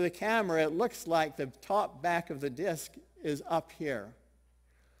 So to the camera, it looks like the top back of the disk is up here.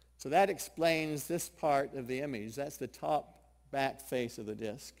 So that explains this part of the image. That's the top back face of the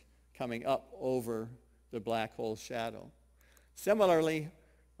disk coming up over the black hole shadow. Similarly,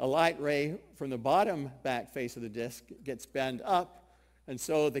 a light ray from the bottom back face of the disk gets bent up, and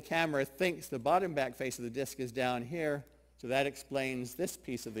so the camera thinks the bottom back face of the disk is down here, so that explains this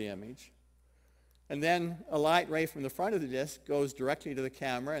piece of the image. And then a light ray from the front of the disk goes directly to the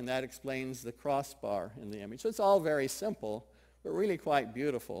camera, and that explains the crossbar in the image. So it's all very simple, but really quite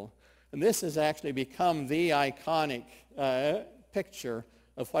beautiful. And this has actually become the iconic picture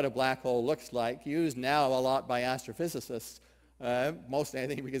of what a black hole looks like, used now a lot by astrophysicists, mostly I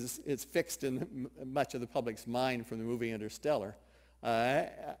think because it's fixed in much of the public's mind from the movie Interstellar.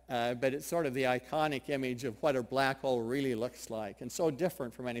 but it's sort of the iconic image of what a black hole really looks like, and so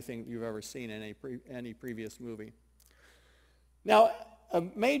different from anything you've ever seen in any previous movie. Now, a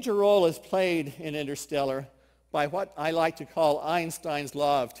major role is played in Interstellar by what I like to call Einstein's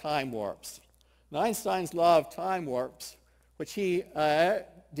law of time warps. And Einstein's law of time warps, which he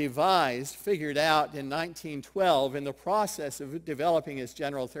devised, figured out in 1912 in the process of developing his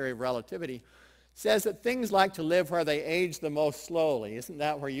general theory of relativity, says that things like to live where they age the most slowly. Isn't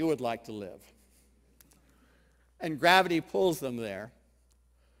that where you would like to live? And gravity pulls them there.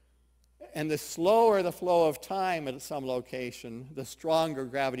 And the slower the flow of time at some location, the stronger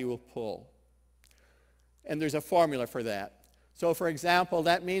gravity will pull. And there's a formula for that. So, for example,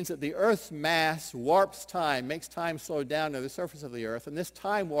 that means that the Earth's mass warps time, makes time slow down to the surface of the Earth, and this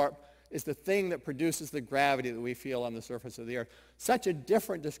time warp is the thing that produces the gravity that we feel on the surface of the Earth. Such a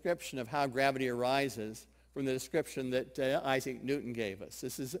different description of how gravity arises from the description that Isaac Newton gave us.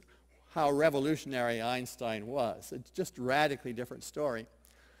 This is how revolutionary Einstein was. It's just a radically different story.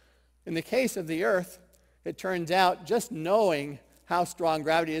 In the case of the Earth, it turns out just knowing how strong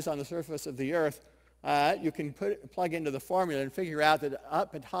gravity is on the surface of the Earth, you can plug into the formula and figure out that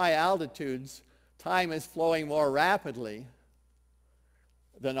up at high altitudes, time is flowing more rapidly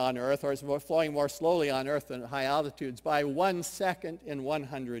than on Earth, or it's flowing more slowly on Earth than at high altitudes by 1 second in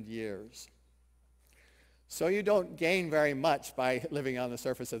 100 years. So you don't gain very much by living on the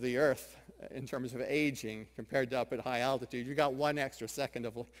surface of the Earth in terms of aging compared to up at high altitude. You got 1 extra second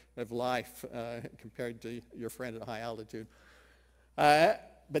of life compared to your friend at high altitude.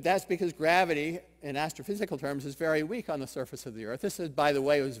 But that's because gravity, in astrophysical terms, is very weak on the surface of the Earth. This, is, by the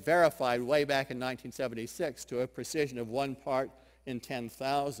way, was verified way back in 1976 to a precision of 1 part in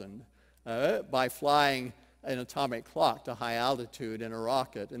 10,000 by flying an atomic clock to high altitude in a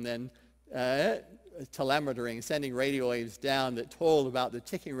rocket and then telemetering, sending radio waves down that told about the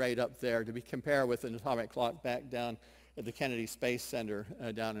ticking rate up there to be compared with an atomic clock back down at the Kennedy Space Center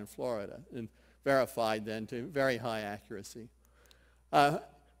down in Florida, and verified then to very high accuracy.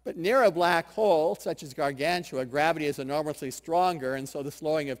 But near a black hole, such as Gargantua, gravity is enormously stronger, and so the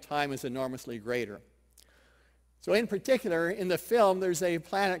slowing of time is enormously greater. So in particular, in the film, there's a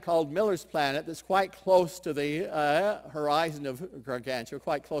planet called Miller's Planet that's quite close to the horizon of Gargantua,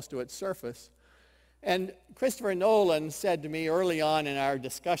 quite close to its surface. And Christopher Nolan said to me early on in our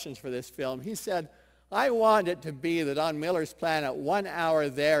discussions for this film, he said, I want it to be that on Miller's Planet, 1 hour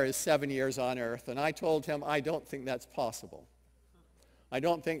there is 7 years on Earth. And I told him, I don't think that's possible. I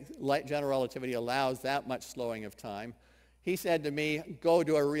don't think general relativity allows that much slowing of time. He said to me, go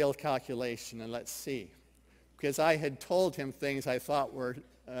do a real calculation and let's see. Because I had told him things I thought were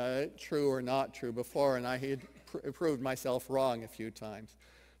true or not true before, and I had proved myself wrong a few times.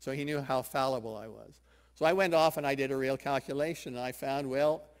 So he knew how fallible I was. So I went off and I did a real calculation, and I found,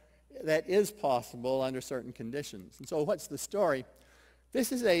 well, that is possible under certain conditions. And so what's the story?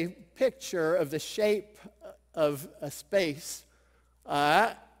 This is a picture of the shape of a space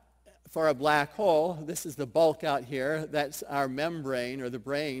for a black hole. This is the bulk out here. That's our membrane, or the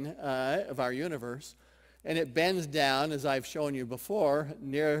brain of our universe. And it bends down, as I've shown you before,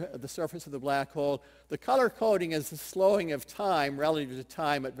 near the surface of the black hole. The color coding is the slowing of time relative to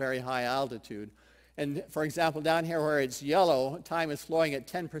time at very high altitude. And for example, down here where it's yellow, time is flowing at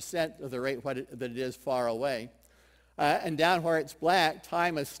 10% of the rate that it is far away. And down where it's black,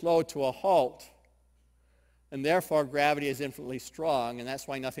 time is slowed to a halt. And therefore, gravity is infinitely strong, and that's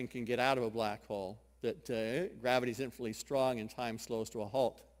why nothing can get out of a black hole. That gravity is infinitely strong and time slows to a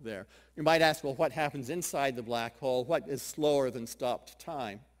halt there. You might ask, well, what happens inside the black hole? What is slower than stopped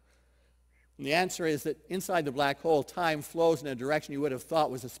time? And the answer is that inside the black hole, time flows in a direction you would have thought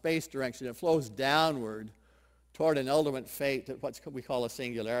was a space direction. It flows downward toward an ultimate fate at what we call a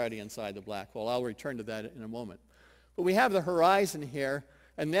singularity inside the black hole. I'll return to that in a moment. But we have the horizon here,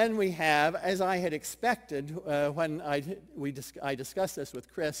 and then we have, as I had expected when I discussed this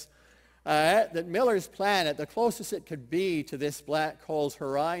with Chris, that Miller's Planet, the closest it could be to this black hole's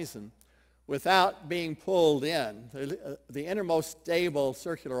horizon without being pulled in. The innermost stable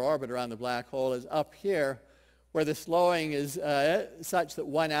circular orbit around the black hole is up here, where the slowing is such that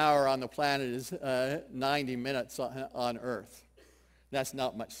 1 hour on the planet is 90 minutes on Earth. That's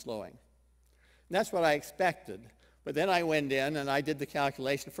not much slowing. And that's what I expected. But then I went in and I did the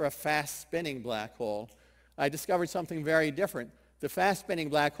calculation for a fast-spinning black hole. I discovered something very different. The fast-spinning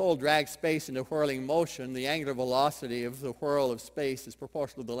black hole drags space into whirling motion. The angular velocity of the whirl of space is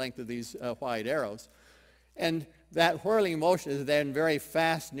proportional to the length of these white arrows. And that whirling motion is then very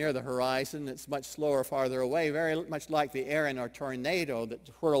fast near the horizon. It's much slower farther away, very much like the air in a tornado that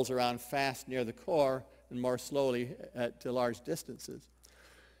whirls around fast near the core and more slowly at large distances.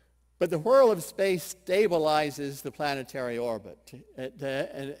 But the whirl of space stabilizes the planetary orbit.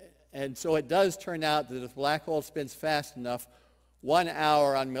 And so it does turn out that if the black hole spins fast enough, 1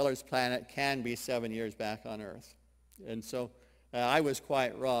 hour on Miller's planet can be 7 years back on Earth. And so I was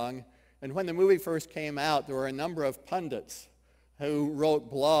quite wrong. And when the movie first came out, there were a number of pundits who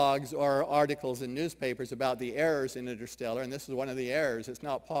wrote blogs or articles in newspapers about the errors in Interstellar, and this is one of the errors. It's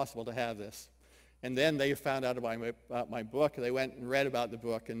not possible to have this. And then they found out about my book. They went and read about the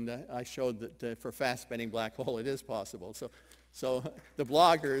book, and I showed that for fast-spinning black hole it is possible. So the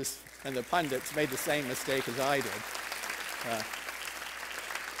bloggers and the pundits made the same mistake as I did.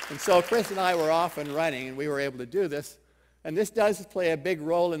 And so Chris and I were off and running, and we were able to do this. And this does play a big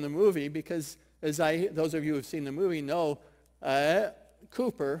role in the movie because, as those of you who have seen the movie know,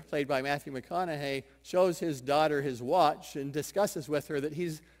 Cooper, played by Matthew McConaughey, shows his daughter his watch and discusses with her that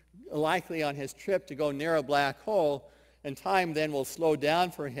he's likely on his trip to go near a black hole, and time then will slow down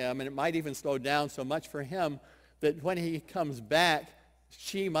for him, and it might even slow down so much for him that when he comes back,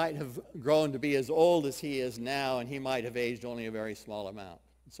 she might have grown to be as old as he is now, and he might have aged only a very small amount.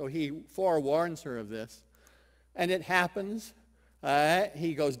 So he forewarns her of this. And it happens.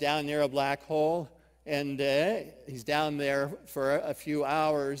 He goes down near a black hole, and he's down there for a few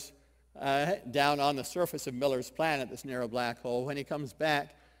hours down on the surface of Miller's planet that's near a black hole. When he comes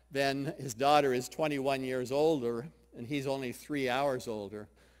back, then his daughter is 21 years older, and he's only 3 hours older.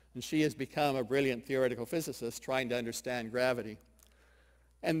 And she has become a brilliant theoretical physicist trying to understand gravity.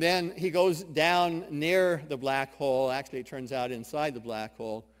 And then he goes down near the black hole. Actually, it turns out inside the black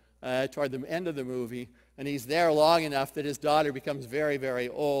hole toward the end of the movie. And he's there long enough that his daughter becomes very, very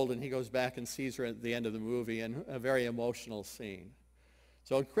old, and he goes back and sees her at the end of the movie, and a very emotional scene.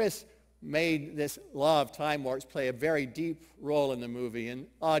 So Chris made this law of time warps play a very deep role in the movie, and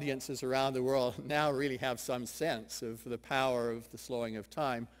audiences around the world now really have some sense of the power of the slowing of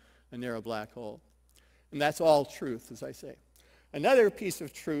time near a black hole. And that's all truth, as I say. Another piece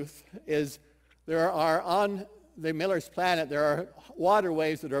of truth is there are on the Miller's planet, there are water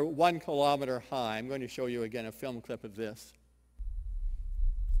waves that are 1 kilometer high. I'm going to show you again a film clip of this.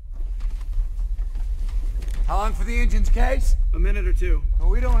 How long for the engines, Case? A minute or two. Well,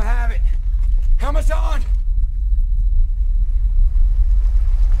 we don't have it. Helmets on!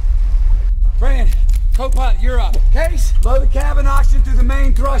 Fran, co-pilot, you're up. Case, blow the cabin oxygen through the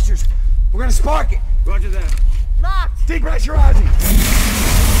main thrusters. We're gonna spark it. Roger that. Locked! Depressurizing!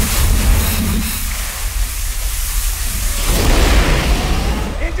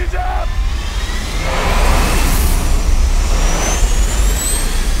 Engines up!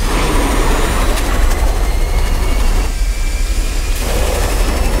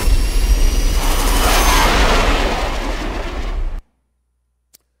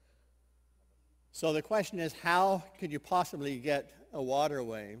 So the question is, how could you possibly get a water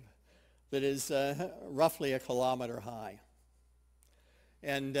wave that is roughly 1 kilometer high?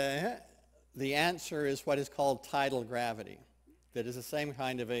 And the answer is what is called tidal gravity. That is the same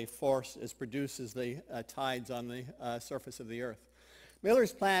kind of a force as produces the tides on the surface of the Earth.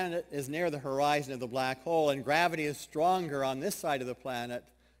 Miller's planet is near the horizon of the black hole, and gravity is stronger on this side of the planet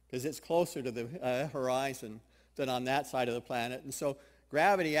because it's closer to the horizon than on that side of the planet. And so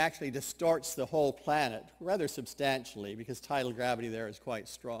gravity actually distorts the whole planet rather substantially because tidal gravity there is quite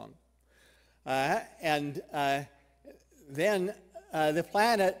strong. Then the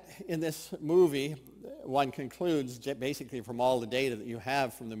planet in this movie, one concludes basically from all the data that you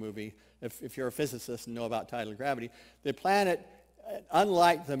have from the movie, if you're a physicist and know about tidal gravity, the planet,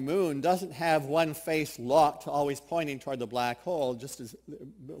 unlike the moon, doesn't have one face locked always pointing toward the black hole,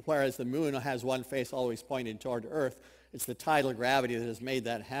 whereas the moon has one face always pointed toward Earth. It's the tidal gravity that has made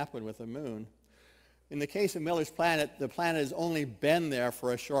that happen with the moon. In the case of Miller's planet, the planet has only been there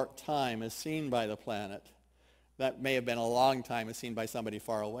for a short time as seen by the planet. That may have been a long time as seen by somebody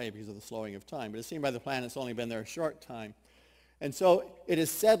far away because of the slowing of time. But as seen by the planet, it's only been there a short time. And so it is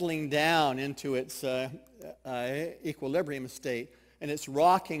settling down into its equilibrium state, and it's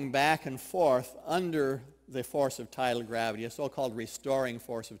rocking back and forth under the force of tidal gravity, a so-called restoring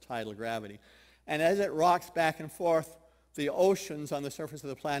force of tidal gravity. And as it rocks back and forth, the oceans on the surface of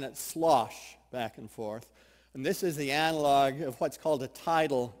the planet slosh back and forth. And this is the analog of what's called a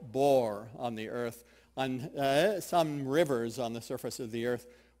tidal bore on the Earth. On some rivers on the surface of the Earth,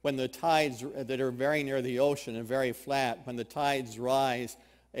 when the tides that are very near the ocean and very flat, when the tides rise,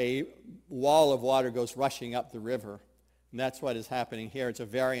 a wall of water goes rushing up the river. And that's what is happening here. It's a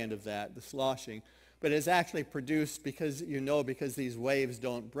variant of that, the sloshing. But it's actually produced because these waves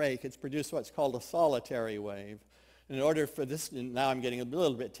don't break. It's produced what's called a solitary wave. In order for this, and now I'm getting a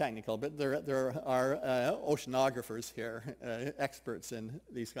little bit technical, but there are oceanographers here, experts in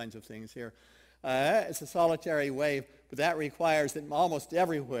these kinds of things here. It's a solitary wave, but that requires that almost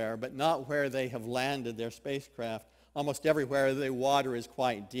everywhere, but not where they have landed their spacecraft, almost everywhere the water is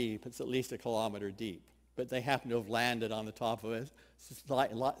quite deep. It's at least 1 kilometer deep. But they happen to have landed on the top of a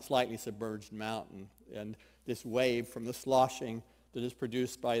slightly submerged mountain. And this wave from the sloshing that is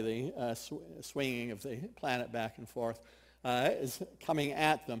produced by the swinging of the planet back and forth is coming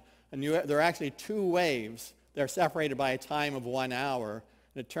at them. And there are actually 2 waves. They're separated by a time of 1 hour.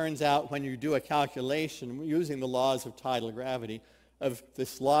 And it turns out when you do a calculation using the laws of tidal gravity of the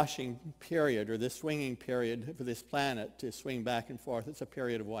sloshing period or the swinging period for this planet to swing back and forth, it's a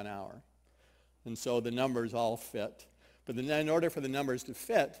period of 1 hour. And so the numbers all fit. But then in order for the numbers to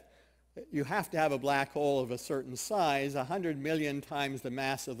fit, you have to have a black hole of a certain size, 100 million times the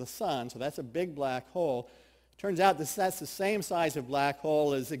mass of the sun. So that's a big black hole. Turns out that's the same size of black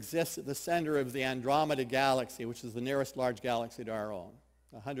hole as exists at the center of the Andromeda galaxy, which is the nearest large galaxy to our own,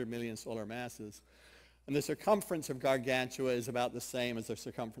 100 million solar masses. And the circumference of Gargantua is about the same as the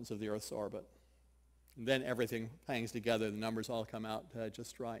circumference of the Earth's orbit. And then everything hangs together. The numbers all come out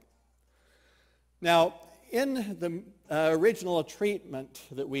just right. Now, in the original treatment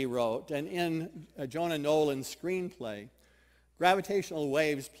that we wrote and in Jonah Nolan's screenplay, gravitational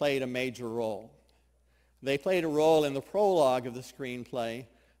waves played a major role. They played a role in the prologue of the screenplay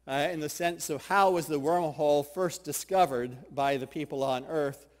in the sense of how was the wormhole first discovered by the people on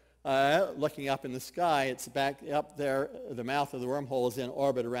Earth looking up in the sky. It's back up there, the mouth of the wormhole is in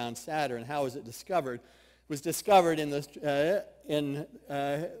orbit around Saturn. How was it discovered? It was discovered in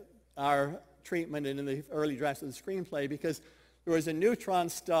our treatment and in the early drafts of the screenplay because there was a neutron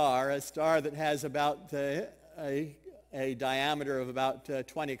star, a star that has about a diameter of about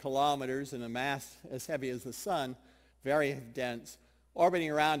 20 kilometers and a mass as heavy as the sun, very dense, orbiting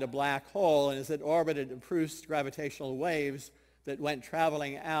around a black hole, and as it orbited, it produced gravitational waves that went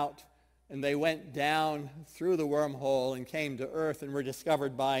traveling out, and they went down through the wormhole and came to Earth and were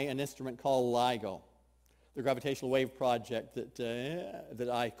discovered by an instrument called LIGO, the gravitational wave project that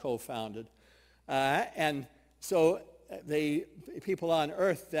I co-founded. And so the people on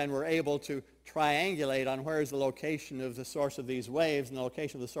Earth then were able to triangulate on where is the location of the source of these waves, and the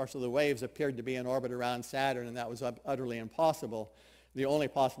location of the source of the waves appeared to be in orbit around Saturn, and that was utterly impossible. The only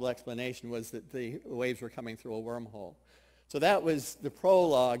possible explanation was that the waves were coming through a wormhole. So that was the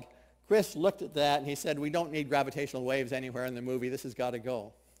prologue. Chris looked at that and he said, we don't need gravitational waves anywhere in the movie. This has got to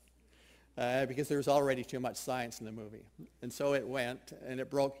go. Because there's already too much science in the movie. And so it went, and it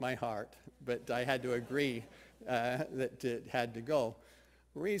broke my heart. But I had to agree that it had to go.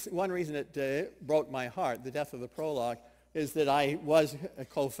 One reason it broke my heart, the death of the prologue, is that I was a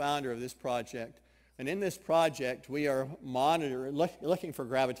co-founder of this project. And in this project, we are monitoring, looking for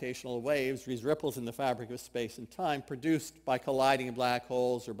gravitational waves, these ripples in the fabric of space and time, produced by colliding black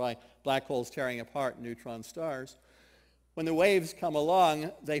holes or by black holes tearing apart neutron stars. When the waves come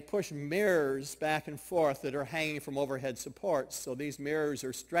along, they push mirrors back and forth that are hanging from overhead supports. So these mirrors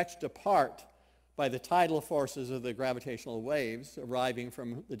are stretched apart by the tidal forces of the gravitational waves arriving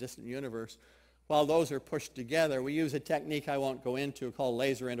from the distant universe. While those are pushed together, we use a technique I won't go into called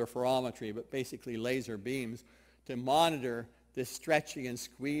laser interferometry, but basically laser beams, to monitor this stretching and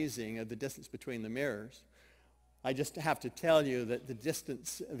squeezing of the distance between the mirrors. I just have to tell you that the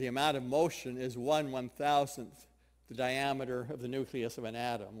distance, the amount of motion is 1/1000th the diameter of the nucleus of an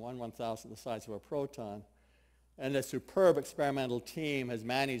atom, 1/1000th the size of a proton. And a superb experimental team has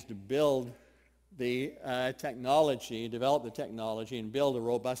managed to build the technology, develop the technology, and build a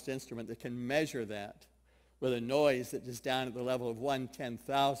robust instrument that can measure that with a noise that is down at the level of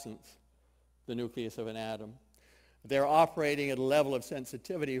 1/10,000th the nucleus of an atom. They're operating at a level of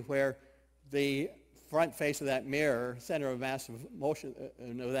sensitivity where the front face of that mirror, center of mass of motion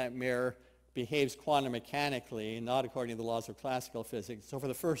of that mirror, behaves quantum mechanically, not according to the laws of classical physics. So for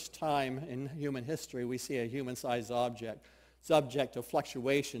the first time in human history, we see a human-sized object subject to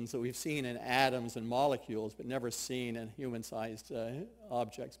fluctuations that we've seen in atoms and molecules, but never seen in human-sized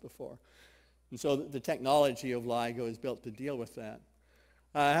objects before. And so the technology of LIGO is built to deal with that.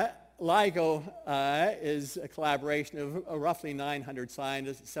 LIGO is a collaboration of roughly 900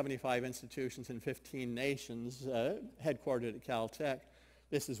 scientists, 75 institutions in 15 nations, headquartered at Caltech.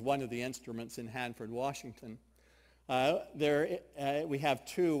 This is one of the instruments in Hanford, Washington. We have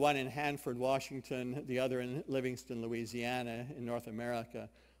two, one in Hanford, Washington, the other in Livingston, Louisiana, in North America.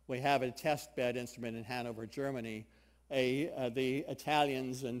 We have a test bed instrument in Hanover, Germany. The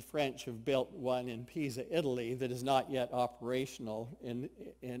Italians and French have built one in Pisa, Italy, that is not yet operational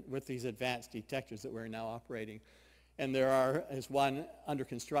with these advanced detectors that we're now operating. And is one under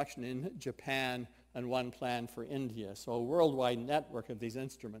construction in Japan and one planned for India. So a worldwide network of these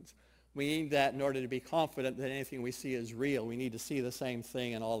instruments. We need that in order to be confident that anything we see is real. We need to see the same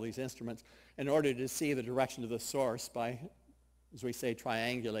thing in all these instruments in order to see the direction of the source by, as we say,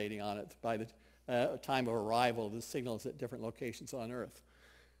 triangulating on it by the time of arrival of the signals at different locations on Earth.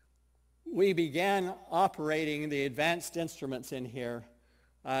 We began operating the advanced instruments in here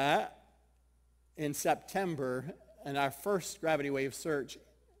in September, and our first gravity wave search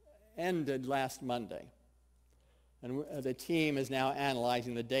ended last Monday. And the team is now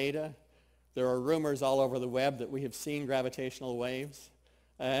analyzing the data. There are rumors all over the web that we have seen gravitational waves.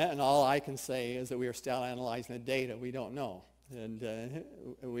 And all I can say is that we are still analyzing the data. We don't know. And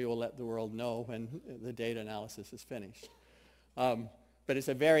we will let the world know when the data analysis is finished. But it's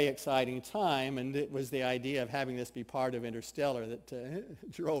a very exciting time, and it was the idea of having this be part of Interstellar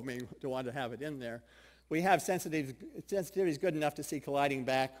that drove me to want to have it in there. We have sensitivities good enough to see colliding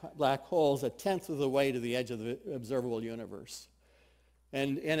black holes 1/10 of the way to the edge of the observable universe.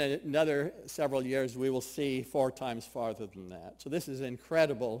 And in another several years, we will see 4 times farther than that. So this is an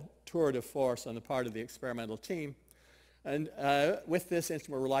incredible tour de force on the part of the experimental team. And with this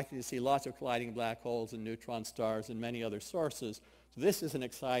instrument, we're likely to see lots of colliding black holes and neutron stars and many other sources. So this is an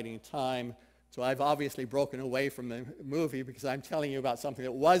exciting time. So I've obviously broken away from the movie because I'm telling you about something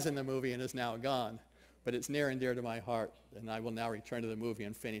that was in the movie and is now gone. But it's near and dear to my heart, and I will now return to the movie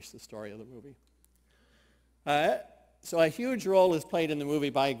and finish the story of the movie. So a huge role is played in the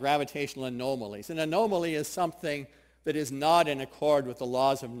movie by gravitational anomalies. An anomaly is something that is not in accord with the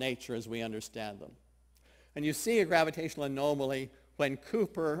laws of nature as we understand them. And you see a gravitational anomaly when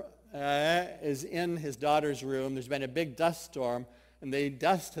Cooper is in his daughter's room. There's been a big dust storm, and the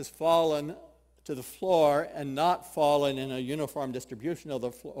dust has fallen to the floor and not fallen in a uniform distribution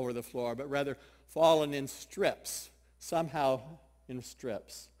over the floor, but rather fallen in strips, somehow in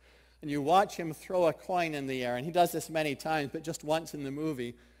strips. And you watch him throw a coin in the air, and he does this many times, but just once in the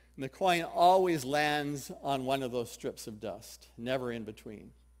movie, and the coin always lands on one of those strips of dust, never in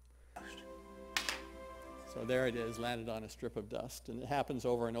between. So there it is, landed on a strip of dust, and it happens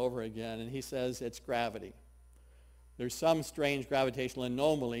over and over again, and he says it's gravity. There's some strange gravitational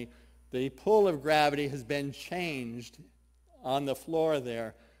anomaly. The pull of gravity has been changed on the floor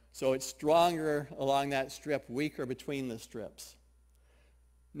there, so it's stronger along that strip, weaker between the strips.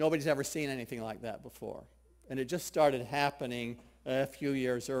 Nobody's ever seen anything like that before. And it just started happening a few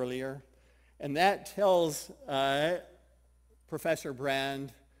years earlier. And that tells Professor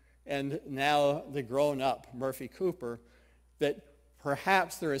Brand and now the grown-up Murphy Cooper that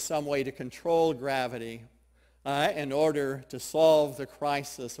perhaps there is some way to control gravity in order to solve the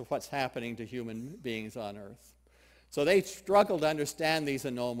crisis of what's happening to human beings on Earth. So they struggle to understand these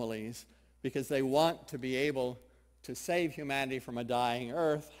anomalies because they want to be able to save humanity from a dying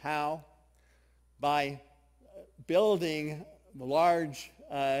Earth. How? By building large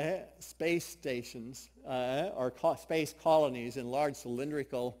space stations or space colonies in large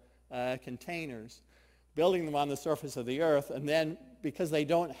cylindrical containers, building them on the surface of the Earth, and then because they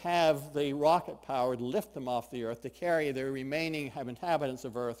don't have the rocket power to lift them off the Earth, to carry the remaining inhabitants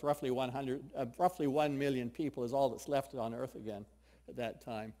of Earth, roughly 1 million people is all that's left on Earth again at that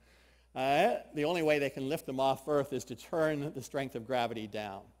time. The only way they can lift them off Earth is to turn the strength of gravity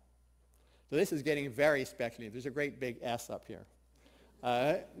down. So this is getting very speculative. There's a great big S up here.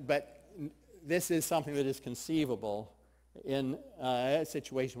 But this is something that is conceivable in a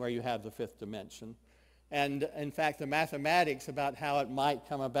situation where you have the 5th dimension. And in fact, the mathematics about how it might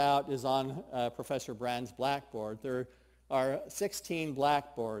come about is on Professor Brand's blackboard. There are 16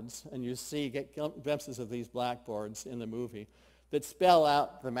 blackboards, and you get glimpses of these blackboards in the movie, that spell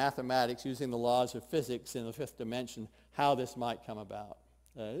out the mathematics using the laws of physics in the 5th dimension, how this might come about.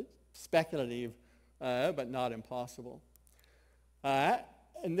 Speculative, but not impossible.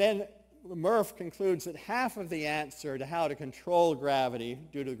 And then Murph concludes that half of the answer to how to control gravity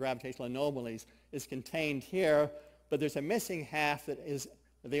due to the gravitational anomalies is contained here, but there's a missing half that is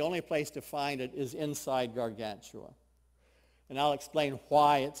the only place to find it is inside Gargantua. And I'll explain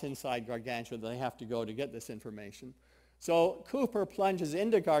why it's inside Gargantua that they have to go to get this information. So Cooper plunges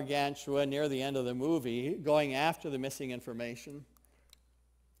into Gargantua near the end of the movie, going after the missing information.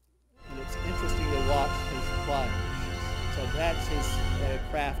 And it's interesting to watch his plunge. So that's his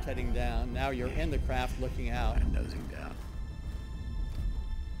craft heading down. Now you're in the craft looking out. And nosing down.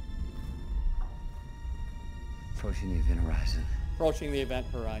 Approaching the event horizon. Approaching the event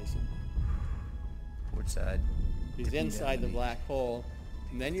horizon. Port side. He's inside the black hole.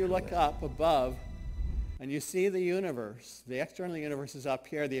 And then you look up above and you see the universe. The external universe is up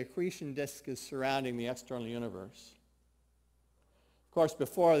here. The accretion disk is surrounding the external universe. Of course,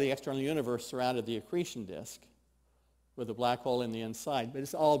 before, the external universe surrounded the accretion disk with a black hole in the inside, but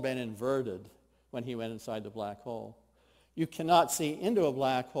it's all been inverted when he went inside the black hole. You cannot see into a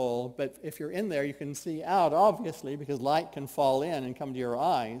black hole, but if you're in there, you can see out, obviously, because light can fall in and come to your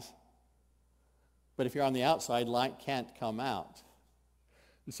eyes. But if you're on the outside, light can't come out.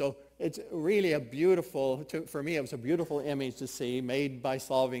 And so it's really a beautiful, for me, it was a beautiful image to see, made by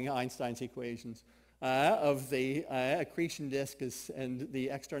solving Einstein's equations, of the accretion disk and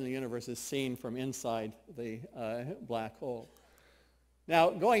the external universe is seen from inside the black hole. Now,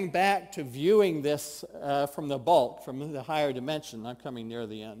 going back to viewing this from the bulk, from the higher dimension, I'm coming near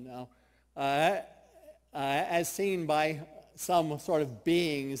the end now, as seen by some sort of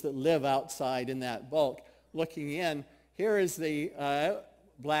beings that live outside in that bulk, looking in, here is the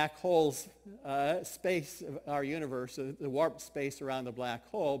black hole's space of our universe, the warped space around the black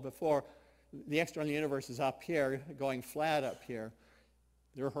hole before the external universe is up here, going flat up here.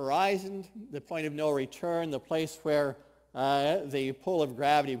 The horizon, the point of no return, the place where the pull of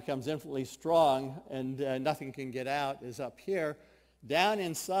gravity becomes infinitely strong and nothing can get out, is up here. Down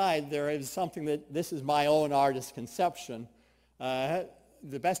inside there is something that, this is my own artist's conception, the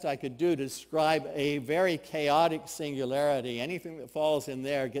best I could do to describe a very chaotic singularity. Anything that falls in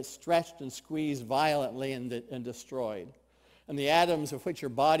there gets stretched and squeezed violently and destroyed. And the atoms of which your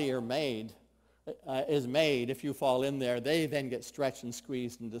body are made, is made, if you fall in there, they then get stretched and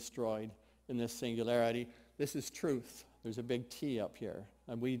squeezed and destroyed in this singularity. This is truth. There's a big T up here.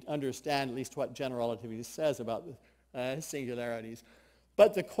 And we understand at least what general relativity says about singularities.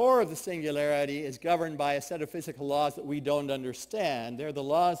 But the core of the singularity is governed by a set of physical laws that we don't understand. They're the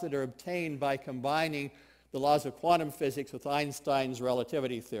laws that are obtained by combining the laws of quantum physics with Einstein's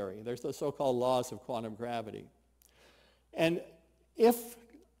relativity theory. There's the so-called laws of quantum gravity. And if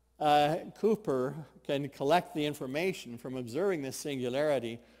Cooper can collect the information from observing this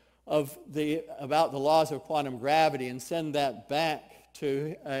singularity about the laws of quantum gravity and send that back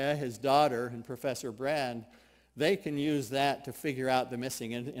to his daughter and Professor Brand, they can use that to figure out the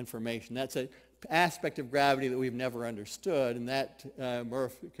missing information. That's an aspect of gravity that we've never understood, and that,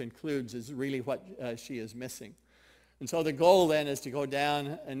 Murph concludes, is really what she is missing. And so the goal then is to go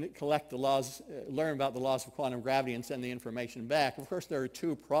down and collect the laws, learn about the laws of quantum gravity and send the information back. Of course, there are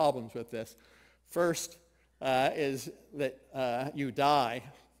two problems with this. First is that you die,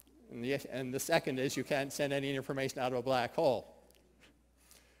 and the second is you can't send any information out of a black hole.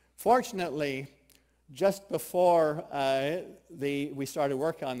 Fortunately, just before we started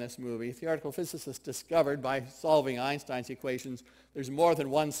work on this movie, theoretical physicists discovered by solving Einstein's equations there's more than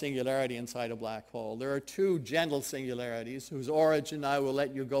one singularity inside a black hole. There are two gentle singularities whose origin I will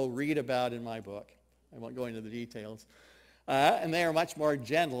let you go read about in my book. I won't go into the details. And they are much more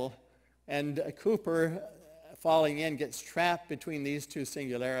gentle. And Cooper, falling in, gets trapped between these two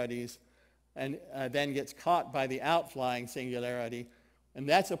singularities and then gets caught by the outflying singularity. And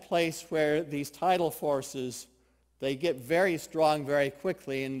that's a place where these tidal forces, they get very strong very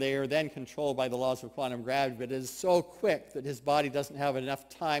quickly, and they are then controlled by the laws of quantum gravity, but it is so quick that his body doesn't have enough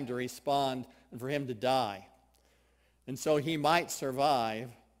time to respond and for him to die. And so he might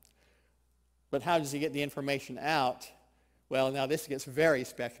survive, but how does he get the information out? Well, now this gets very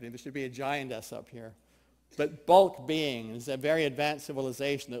speculative. There should be a giantess up here. But bulk beings, a very advanced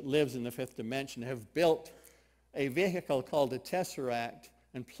civilization that lives in the fifth dimension, have built a vehicle called a tesseract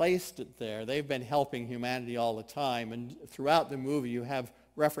and placed it there. They've been helping humanity all the time, and throughout the movie you have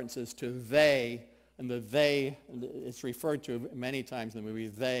references to they, and the they, it's referred to many times in the movie,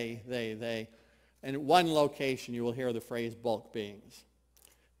 they. And at one location you will hear the phrase bulk beings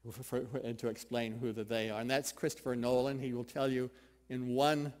to explain who the they are, and that's Christopher Nolan. He will tell you in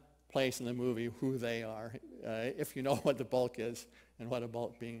one place in the movie who they are, if you know what the bulk is and what a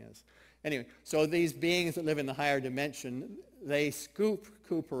bulk being is. Anyway, so these beings that live in the higher dimension, they scoop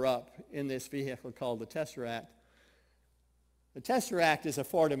Cooper up in this vehicle called the tesseract. The tesseract is a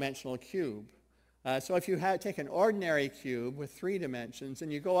four-dimensional cube. So if you take an ordinary cube with 3 dimensions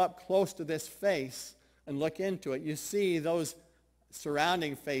and you go up close to this face and look into it, you see those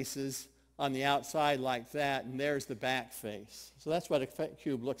surrounding faces on the outside like that, and there's the back face. So that's what a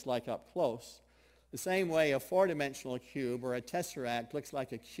cube looks like up close. The same way a 4-dimensional cube or a tesseract looks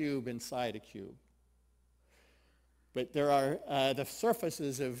like a cube inside a cube. But there are the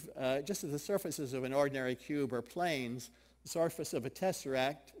surfaces of, just as the surfaces of an ordinary cube are planes, the surface of a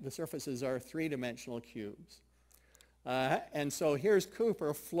tesseract, the surfaces are 3-dimensional cubes. And so here's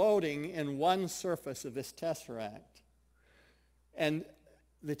Cooper floating in one surface of this tesseract. And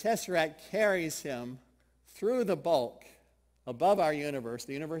the tesseract carries him through the bulk above our universe.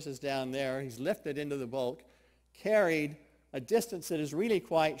 The universe is down there. He's lifted into the bulk, carried a distance that is really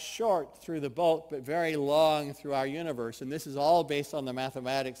quite short through the bulk but very long through our universe. And this is all based on the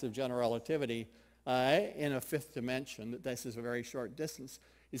mathematics of general relativity in a fifth dimension, that this is a very short distance,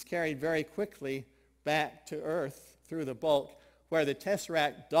 is carried very quickly back to Earth through the bulk, where the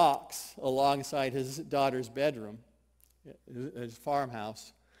tesseract docks alongside his daughter's bedroom, his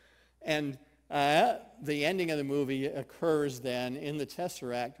farmhouse. And the ending of the movie occurs then in the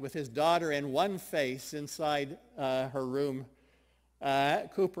tesseract with his daughter in one face inside her room,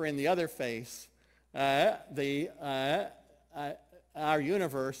 Cooper in the other face. Our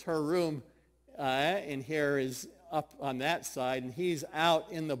universe, her room in here is up on that side, and he's out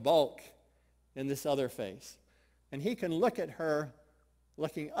in the bulk in this other face. And he can look at her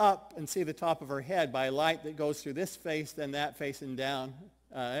looking up and see the top of her head by light that goes through this face, then that face, and down.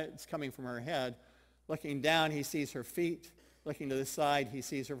 It's coming from her head. Looking down, he sees her feet. Looking to the side, he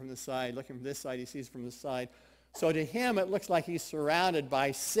sees her from the side. Looking from this side, he sees her from the side. So to him, it looks like he's surrounded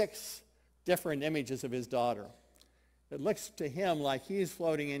by 6 different images of his daughter. It looks to him like he's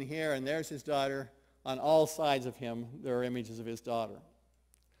floating in here, and there's his daughter. On all sides of him, there are images of his daughter.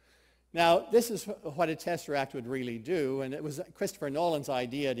 Now, this is what a tesseract would really do, and it was Christopher Nolan's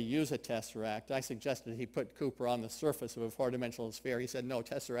idea to use a tesseract. I suggested he put Cooper on the surface of a 4-dimensional sphere. He said, no,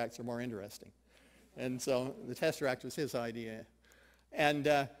 tesseracts are more interesting. And so the tesseract was his idea. And,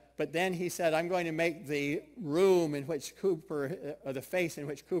 but then he said, I'm going to make the room in which Cooper, or the face in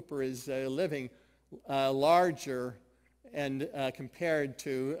which Cooper is living, larger and compared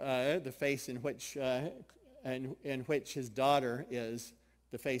to the face in which his daughter is,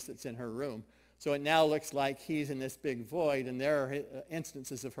 the face that's in her room. So it now looks like he's in this big void, and there are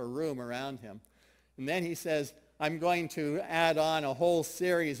instances of her room around him. And then he says, I'm going to add on a whole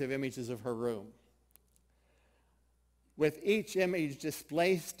series of images of her room, with each image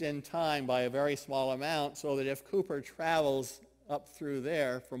displaced in time by a very small amount, so that if Cooper travels up through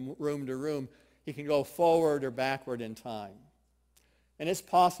there from room to room, he can go forward or backward in time. And it's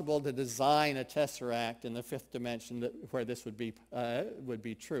possible to design a tesseract in the 5th dimension where this would be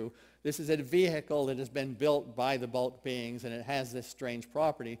true. This is a vehicle that has been built by the bulk beings, and it has this strange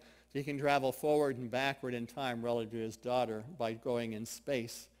property. So he can travel forward and backward in time relative to his daughter by going in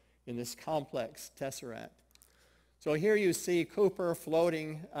space in this complex tesseract. So here you see Cooper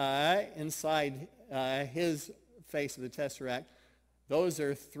floating inside his face of the tesseract. Those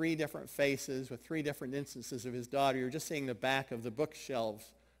are 3 different faces with 3 different instances of his daughter. You're just seeing the back of the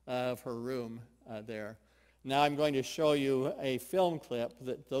bookshelves of her room there. Now I'm going to show you a film clip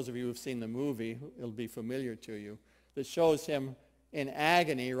that those of you who've seen the movie, it'll be familiar to you, that shows him in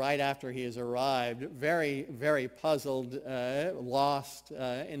agony right after he has arrived, very, very puzzled, lost,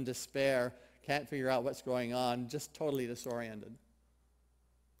 in despair, can't figure out what's going on, just totally disoriented.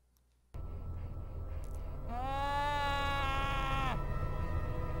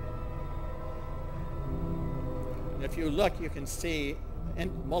 If you look, you can see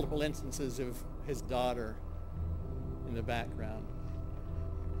multiple instances of his daughter in the background.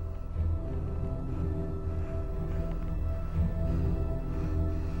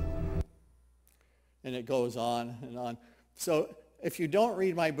 And it goes on and on. So if you don't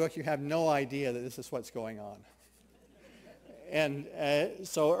read my book, you have no idea that this is what's going on. And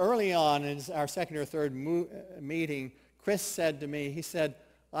so early on in our second or third meeting, Chris said to me, he said,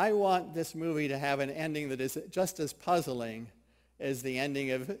 I want this movie to have an ending that is just as puzzling as the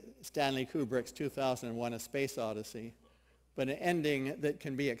ending of Stanley Kubrick's 2001: A Space Odyssey, but an ending that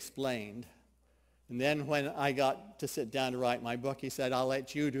can be explained. And then when I got to sit down to write my book, he said, I'll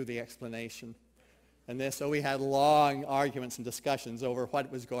let you do the explanation. And then, so we had long arguments and discussions over what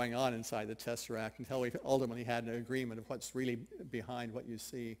was going on inside the tesseract until we ultimately had an agreement of what's really behind what you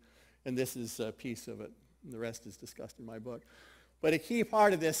see. And this is a piece of it. The rest is discussed in my book. But a key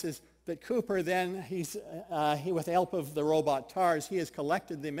part of this is that Cooper then, with the help of the robot TARS, he has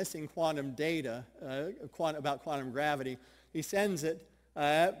collected the missing quantum data about quantum gravity. He sends it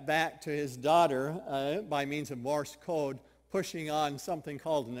back to his daughter by means of Morse code, pushing on something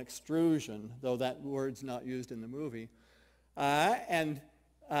called an extrusion, though that word's not used in the movie. He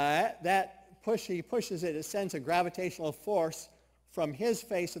pushes it, it sends a gravitational force from his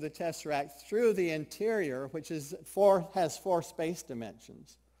face of the tesseract through the interior, which has 4 space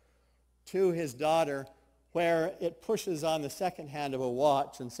dimensions, to his daughter, where it pushes on the second hand of a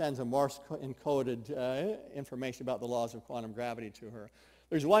watch and sends a Morse encoded information about the laws of quantum gravity to her.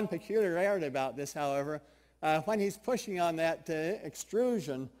 There's one peculiarity about this, however. When he's pushing on that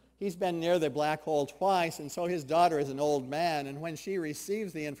extrusion, he's been near the black hole twice, and so his daughter is an old man, and when she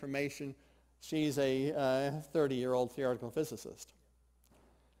receives the information, she's a 30-year-old theoretical physicist.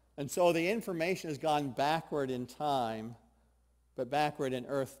 And so the information has gone backward in time but backward in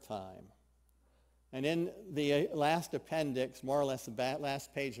Earth time. And in the last appendix, more or less the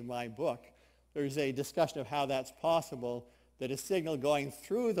last page of my book, there's a discussion of how that's possible, that a signal going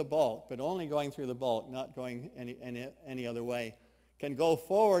through the bulk, but only going through the bulk, not going any other way, can go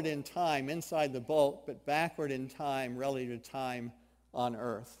forward in time inside the bulk, but backward in time relative to time on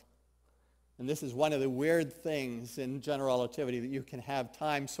Earth. And this is one of the weird things in general relativity, that you can have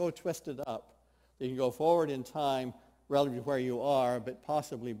time so twisted up that you can go forward in time relative to where you are, but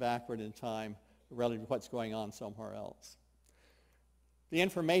possibly backward in time relative to what's going on somewhere else. The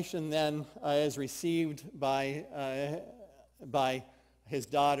information then is received by his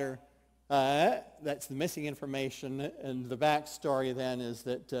daughter. That's the missing information, and the backstory then is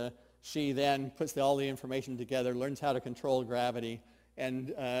that she then puts all the information together, learns how to control gravity,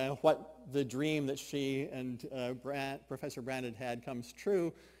 and what the dream that she and Professor Brandon had comes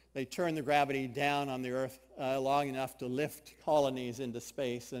true. They turn the gravity down on the Earth long enough to lift colonies into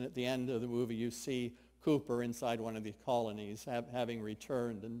space, and at the end of the movie you see Cooper inside one of these colonies having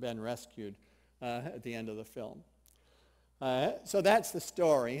returned and been rescued at the end of the film. So that's the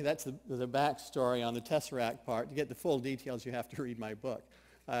story. That's the backstory on the Tesseract part. To get the full details, you have to read my book.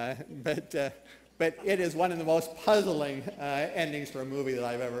 But it is one of the most puzzling endings for a movie that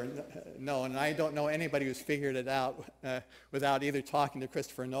I've ever known. And I don't know anybody who's figured it out without either talking to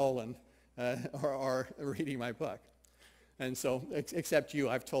Christopher Nolan or reading my book. And so, except you,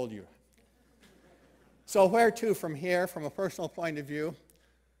 I've told you. So where to from here, from a personal point of view?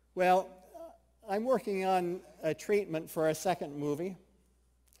 Well, I'm working on a treatment for a second movie.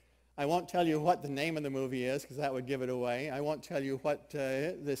 I won't tell you what the name of the movie is, because that would give it away. I won't tell you what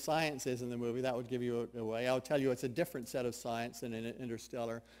the science is in the movie. That would give you away. I'll tell you it's a different set of science than in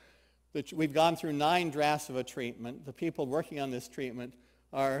Interstellar. We've gone through 9 drafts of a treatment. The people working on this treatment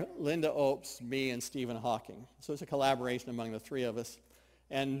are Linda Opes, me, and Stephen Hawking. So it's a collaboration among the 3 of us.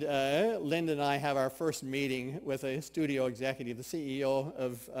 And Linda and I have our first meeting with a studio executive, the CEO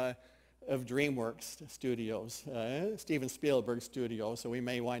of DreamWorks Studios, Steven Spielberg Studio, so we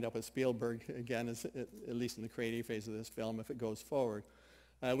may wind up with Spielberg again, at least in the creative phase of this film, if it goes forward.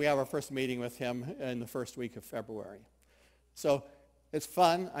 We have our first meeting with him in the first week of February. So it's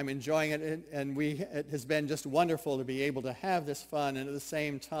fun, I'm enjoying it, and it has been just wonderful to be able to have this fun and at the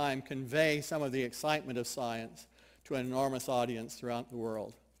same time convey some of the excitement of science to an enormous audience throughout the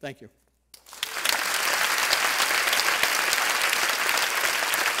world. Thank you.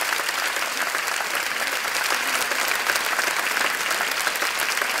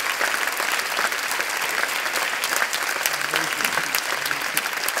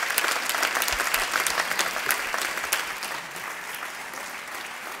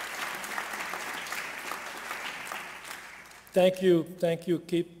 Thank you,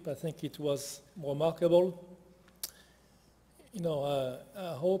 Kip. I think it was remarkable. You know,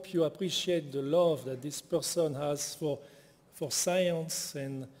 I hope you appreciate the love that this person has for science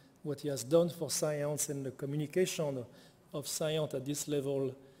and what he has done for science and the communication of science at this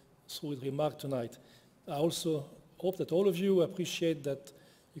level through his remark tonight. I also hope that all of you appreciate that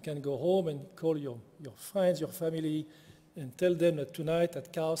you can go home and call your friends, your family, and tell them that tonight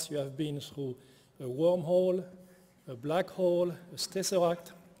at Chaos you have been through a wormhole, a black hole, a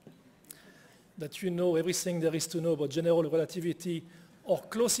tesseract, that you know everything there is to know about general relativity, or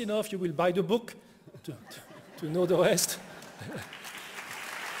close enough you will buy the book to know the rest.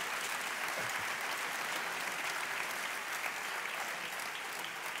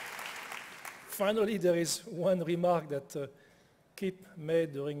 Finally, there is one remark that Kip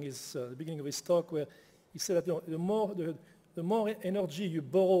made during the beginning of his talk, where he said that the more energy you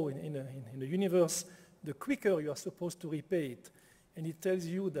borrow in the universe, the quicker you are supposed to repay it. And it tells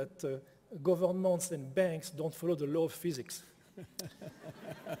you that governments and banks don't follow the law of physics.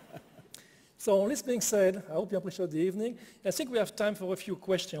 So this being said, I hope you appreciate the evening. I think we have time for a few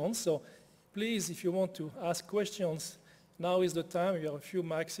questions. So please, if you want to ask questions, now is the time. We have a few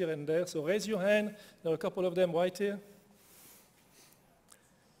mics here and there. So raise your hand. There are a couple of them right here.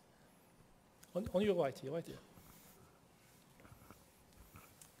 On your right here, right here.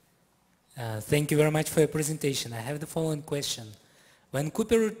 Thank you very much for your presentation. I have the following question. When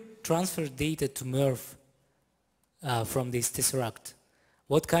Cooper transferred data to MERV from this tesseract,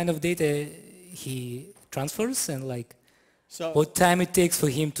 what kind of data he transfers, and what time it takes for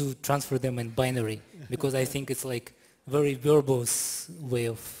him to transfer them in binary? Because I think it's like very verbose way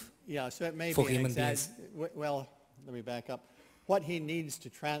of so it may for be human beings. Well, let me back up. What he needs to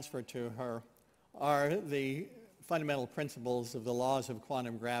transfer to her are the fundamental principles of the laws of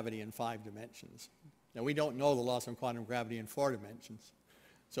quantum gravity in 5 dimensions. Now, we don't know the laws of quantum gravity in 4 dimensions.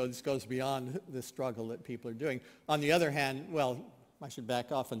 So this goes beyond the struggle that people are doing. On the other hand, well, I should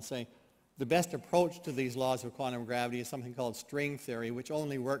back off and say, the best approach to these laws of quantum gravity is something called string theory, which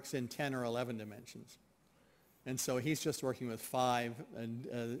only works in 10 or 11 dimensions. And so he's just working with 5,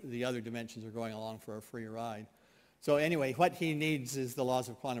 and the other dimensions are going along for a free ride. So anyway, what he needs is the laws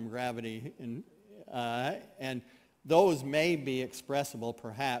of quantum gravity, and those may be expressible,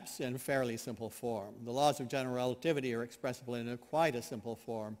 perhaps, in fairly simple form. The laws of general relativity are expressible in quite a simple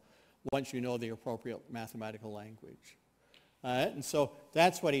form once you know the appropriate mathematical language. And so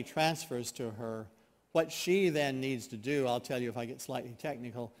that's what he transfers to her. What she then needs to do, I'll tell you if I get slightly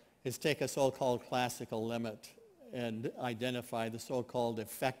technical, is take a so-called classical limit and identify the so-called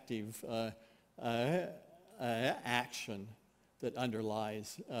effective action that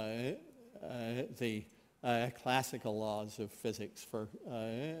underlies the classical laws of physics,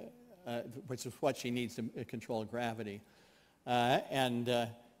 which is what she needs to control gravity.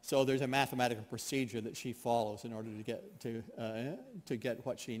 So there's a mathematical procedure that she follows in order to get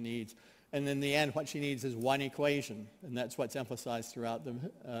what she needs. And in the end, what she needs is one equation, and that's what's emphasized throughout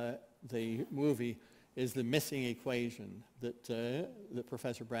the movie, is the missing equation that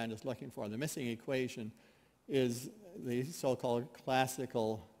Professor Brand is looking for. The missing equation is the so-called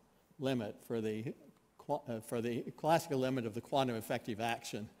classical limit for the classical limit of the quantum effective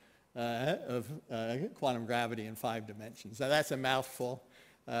action of quantum gravity in 5 dimensions. Now that's a mouthful,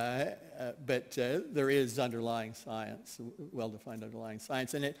 but there is underlying science, well-defined underlying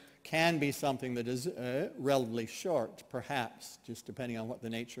science, and it can be something that is relatively short, perhaps, just depending on what the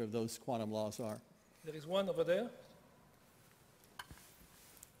nature of those quantum laws are. There is one over there.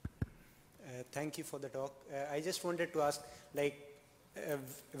 Thank you for the talk. I just wanted to ask,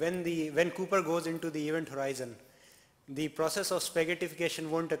 when Cooper goes into the event horizon, the process of spaghettification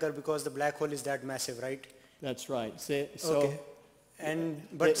won't occur because the black hole is that massive, right? That's right. Okay.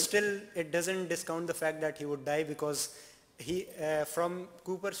 But still, it doesn't discount the fact that he would die, because from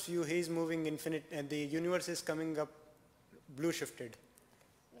Cooper's view, he is moving infinite, and the universe is coming up blue shifted.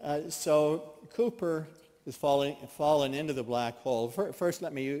 So Cooper is fallen into the black hole. First,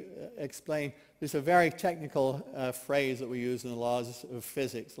 let me explain. There's a very technical phrase that we use in the laws of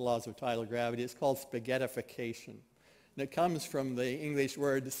physics, the laws of tidal gravity. It's called spaghettification. And it comes from the English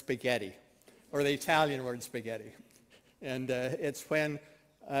word spaghetti, or the Italian word spaghetti. And it's when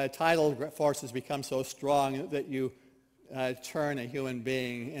tidal forces become so strong that you turn a human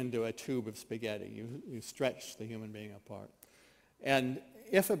being into a tube of spaghetti. You stretch the human being apart. And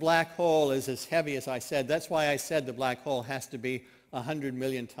if a black hole is as heavy as I said, that's why I said the black hole has to be 100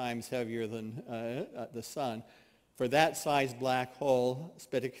 million times heavier than the sun. For that size black hole,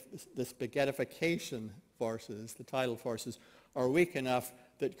 the spaghettification forces, the tidal forces, are weak enough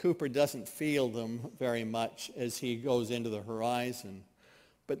that Cooper doesn't feel them very much as he goes into the horizon.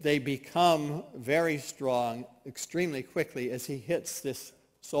 But they become very strong extremely quickly as he hits this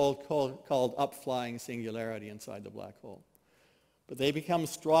so-called upflying singularity inside the black hole. But they become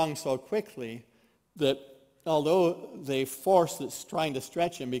strong so quickly that although the force that's trying to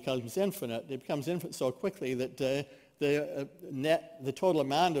stretch him becomes infinite, it becomes infinite so quickly that the total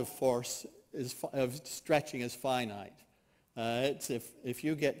amount of force of stretching is finite. It's if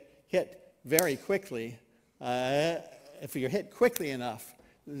you get hit very quickly, if you're hit quickly enough,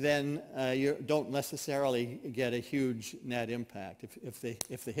 then you don't necessarily get a huge net impact if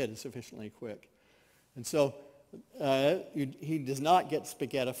the hit is sufficiently quick. And so he does not get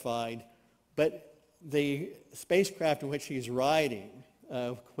spaghettified, but the spacecraft in which he's riding,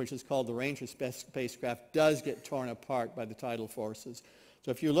 which is called the Ranger spacecraft, does get torn apart by the tidal forces. So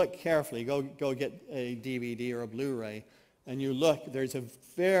if you look carefully, go get a DVD or a Blu-ray, and you look, there's a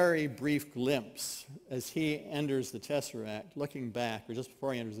very brief glimpse as he enters the Tesseract, looking back, or just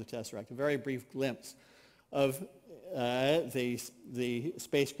before he enters the Tesseract, a very brief glimpse of the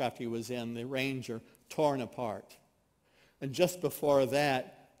spacecraft he was in, the Ranger, torn apart. And just before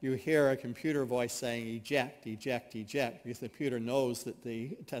that, you hear a computer voice saying, eject, eject, eject, because the computer knows that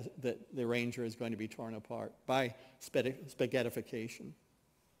the Ranger is going to be torn apart by spaghettification.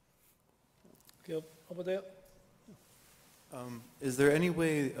 Okay, over there. Is there any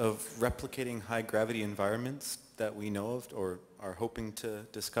way of replicating high gravity environments that we know of or are hoping to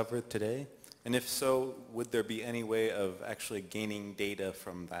discover today? And if so, would there be any way of actually gaining data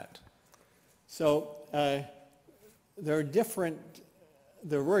from that? So there are different,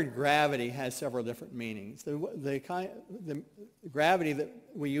 the word gravity has several different meanings. The gravity that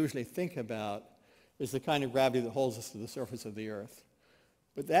we usually think about is the kind of gravity that holds us to the surface of the Earth.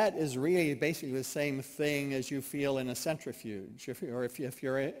 But that is really basically the same thing as you feel in a centrifuge. If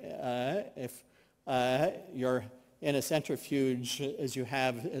you're in a centrifuge, as you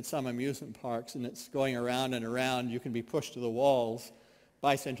have at some amusement parks, and it's going around and around, you can be pushed to the walls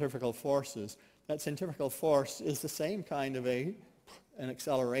by centrifugal forces. That centrifugal force is the same kind of an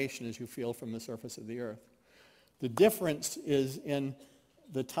acceleration as you feel from the surface of the Earth. The difference is in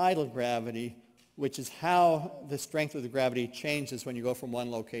the tidal gravity, which is how the strength of the gravity changes when you go from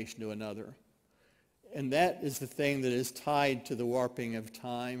one location to another. And that is the thing that is tied to the warping of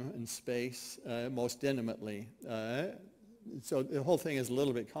time and space most intimately. So the whole thing is a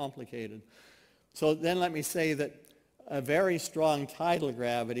little bit complicated. So then let me say that a very strong tidal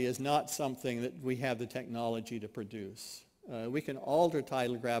gravity is not something that we have the technology to produce. We can alter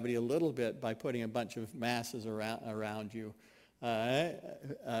tidal gravity a little bit by putting a bunch of masses around you.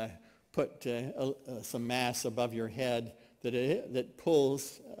 Put some mass above your head that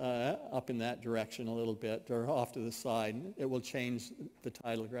pulls up in that direction a little bit or off to the side. It will change the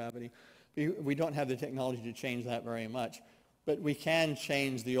tidal gravity. We don't have the technology to change that very much, but we can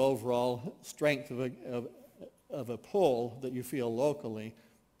change the overall strength of a pull that you feel locally,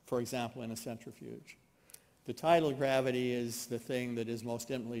 for example, in a centrifuge. The tidal gravity is the thing that is most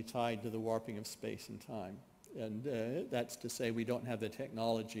intimately tied to the warping of space and time. And that's to say we don't have the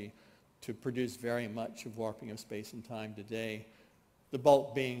technology to produce very much of warping of space and time today. The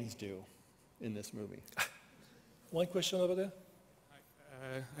bulk beings do in this movie. One question over there?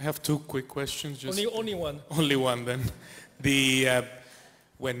 I have two quick questions. Only one. Only one then.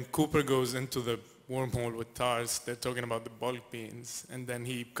 When Cooper goes into the wormhole with TARS, they're talking about the bulk beings, and then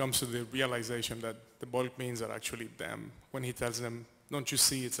he comes to the realization that the bulk beings are actually them. When he tells them, don't you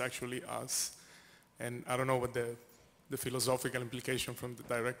see, it's actually us. And I don't know what the philosophical implication from the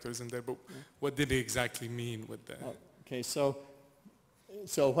directors in there, but what did he exactly mean with that? Okay, so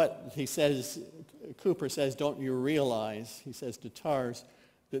what he says, Cooper says, don't you realize, he says to TARS,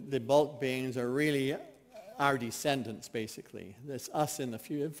 that the bulk beings are really our descendants, basically. That's us in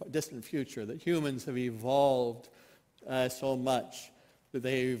the distant future, that humans have evolved so much that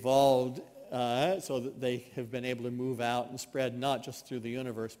they evolved so that they have been able to move out and spread not just through the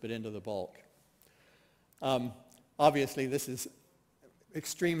universe, but into the bulk. Obviously, this is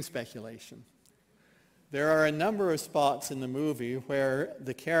extreme speculation. There are a number of spots in the movie where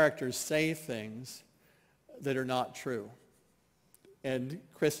the characters say things that are not true. And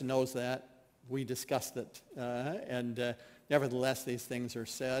Chris knows that. We discussed it. Nevertheless, these things are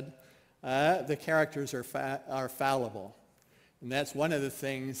said. The characters are fallible. And that's one of the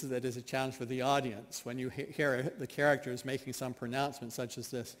things that is a challenge for the audience. When you hear the characters making some pronouncement such as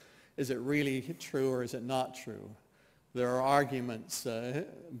this, is it really true or is it not true? There are arguments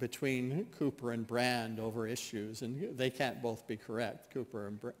between Cooper and Brand over issues, and they can't both be correct,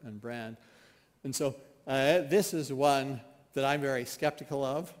 Cooper and Brand. And so this is one that I'm very skeptical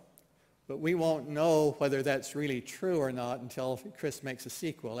of, but we won't know whether that's really true or not until Chris makes a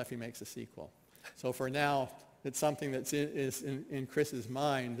sequel, if he makes a sequel. So for now, it's something that is in Chris's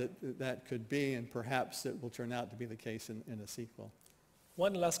mind that could be, and perhaps it will turn out to be the case in a sequel.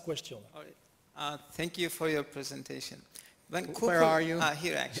 One last question. All right. Thank you for your presentation. Where are you?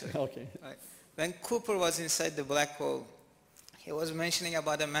 Here, actually. Okay. Right. When Cooper was inside the black hole, he was mentioning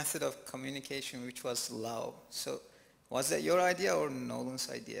about a method of communication which was love. So was that your idea or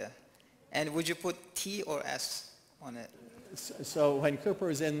Nolan's idea? And would you put T or S on it? So when Cooper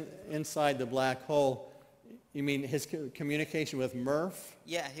was inside the black hole, you mean his communication with Murph?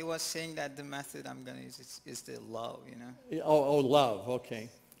 Yeah, he was saying that the method I'm going to use is the love, you know? Oh, love, okay.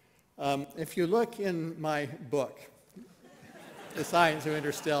 If you look in my book, The Science of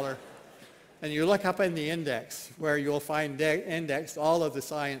Interstellar, and you look up in the index where you'll find indexed all of the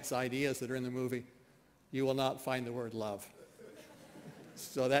science ideas that are in the movie, you will not find the word love.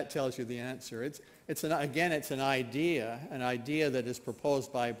 So that tells you the answer. It's an idea that is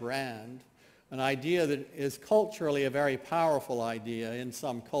proposed by Brand, an idea that is culturally a very powerful idea in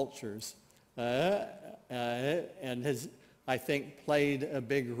some cultures, and has, I think, played a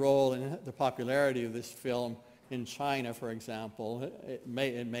big role in the popularity of this film in China, for example. It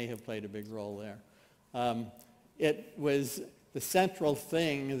may have played a big role there. It was the central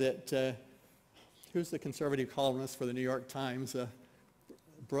thing that, who's the conservative columnist for the New York Times?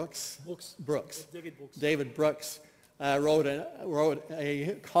 Brooks? Brooks. David Brooks. David Brooks wrote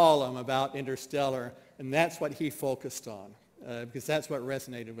a column about Interstellar, and that's what he focused on, because that's what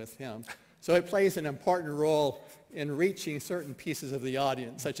resonated with him. So it plays an important role in reaching certain pieces of the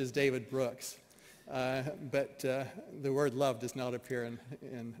audience, such as David Brooks. But the word love does not appear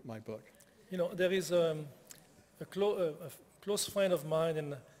in my book. You know, there is a close friend of mine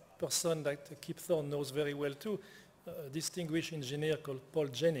and a person that Kip Thorne knows very well too, a distinguished engineer called Paul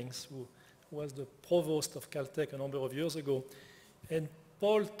Jennings, who was the provost of Caltech a number of years ago. And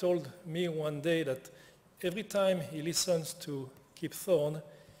Paul told me one day that every time he listens to Kip Thorne,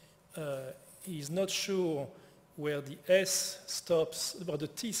 he's not sure where the S stops, where the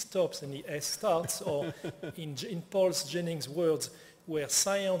T stops and the S starts, or in Paul Jennings' words, where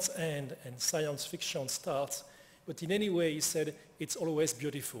science ends and science fiction starts. But in any way, he said, it's always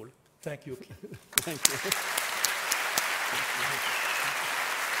beautiful. Thank you. Thank you.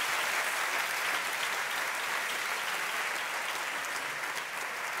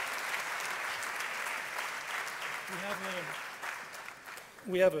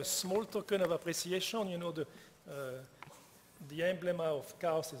 We have a small token of appreciation. You know, the emblem of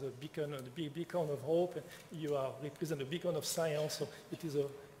Chaos is a beacon, a big beacon of hope. And you represent a beacon of science, so it is a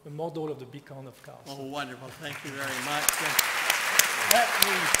model of the beacon of Chaos. Oh, wonderful. Thank you very much.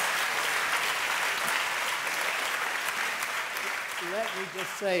 Let me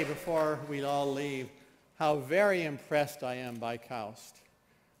just say before we all leave how very impressed I am by KAUST.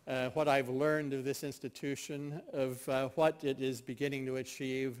 What I've learned of this institution, of what it is beginning to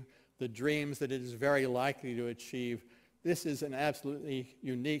achieve, the dreams that it is very likely to achieve. This is an absolutely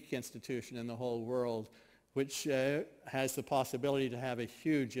unique institution in the whole world, which has the possibility to have a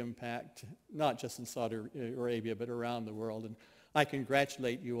huge impact, not just in Saudi Arabia, but around the world. And I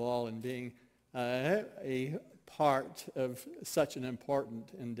congratulate you all in being a part of such an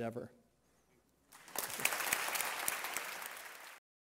important endeavor.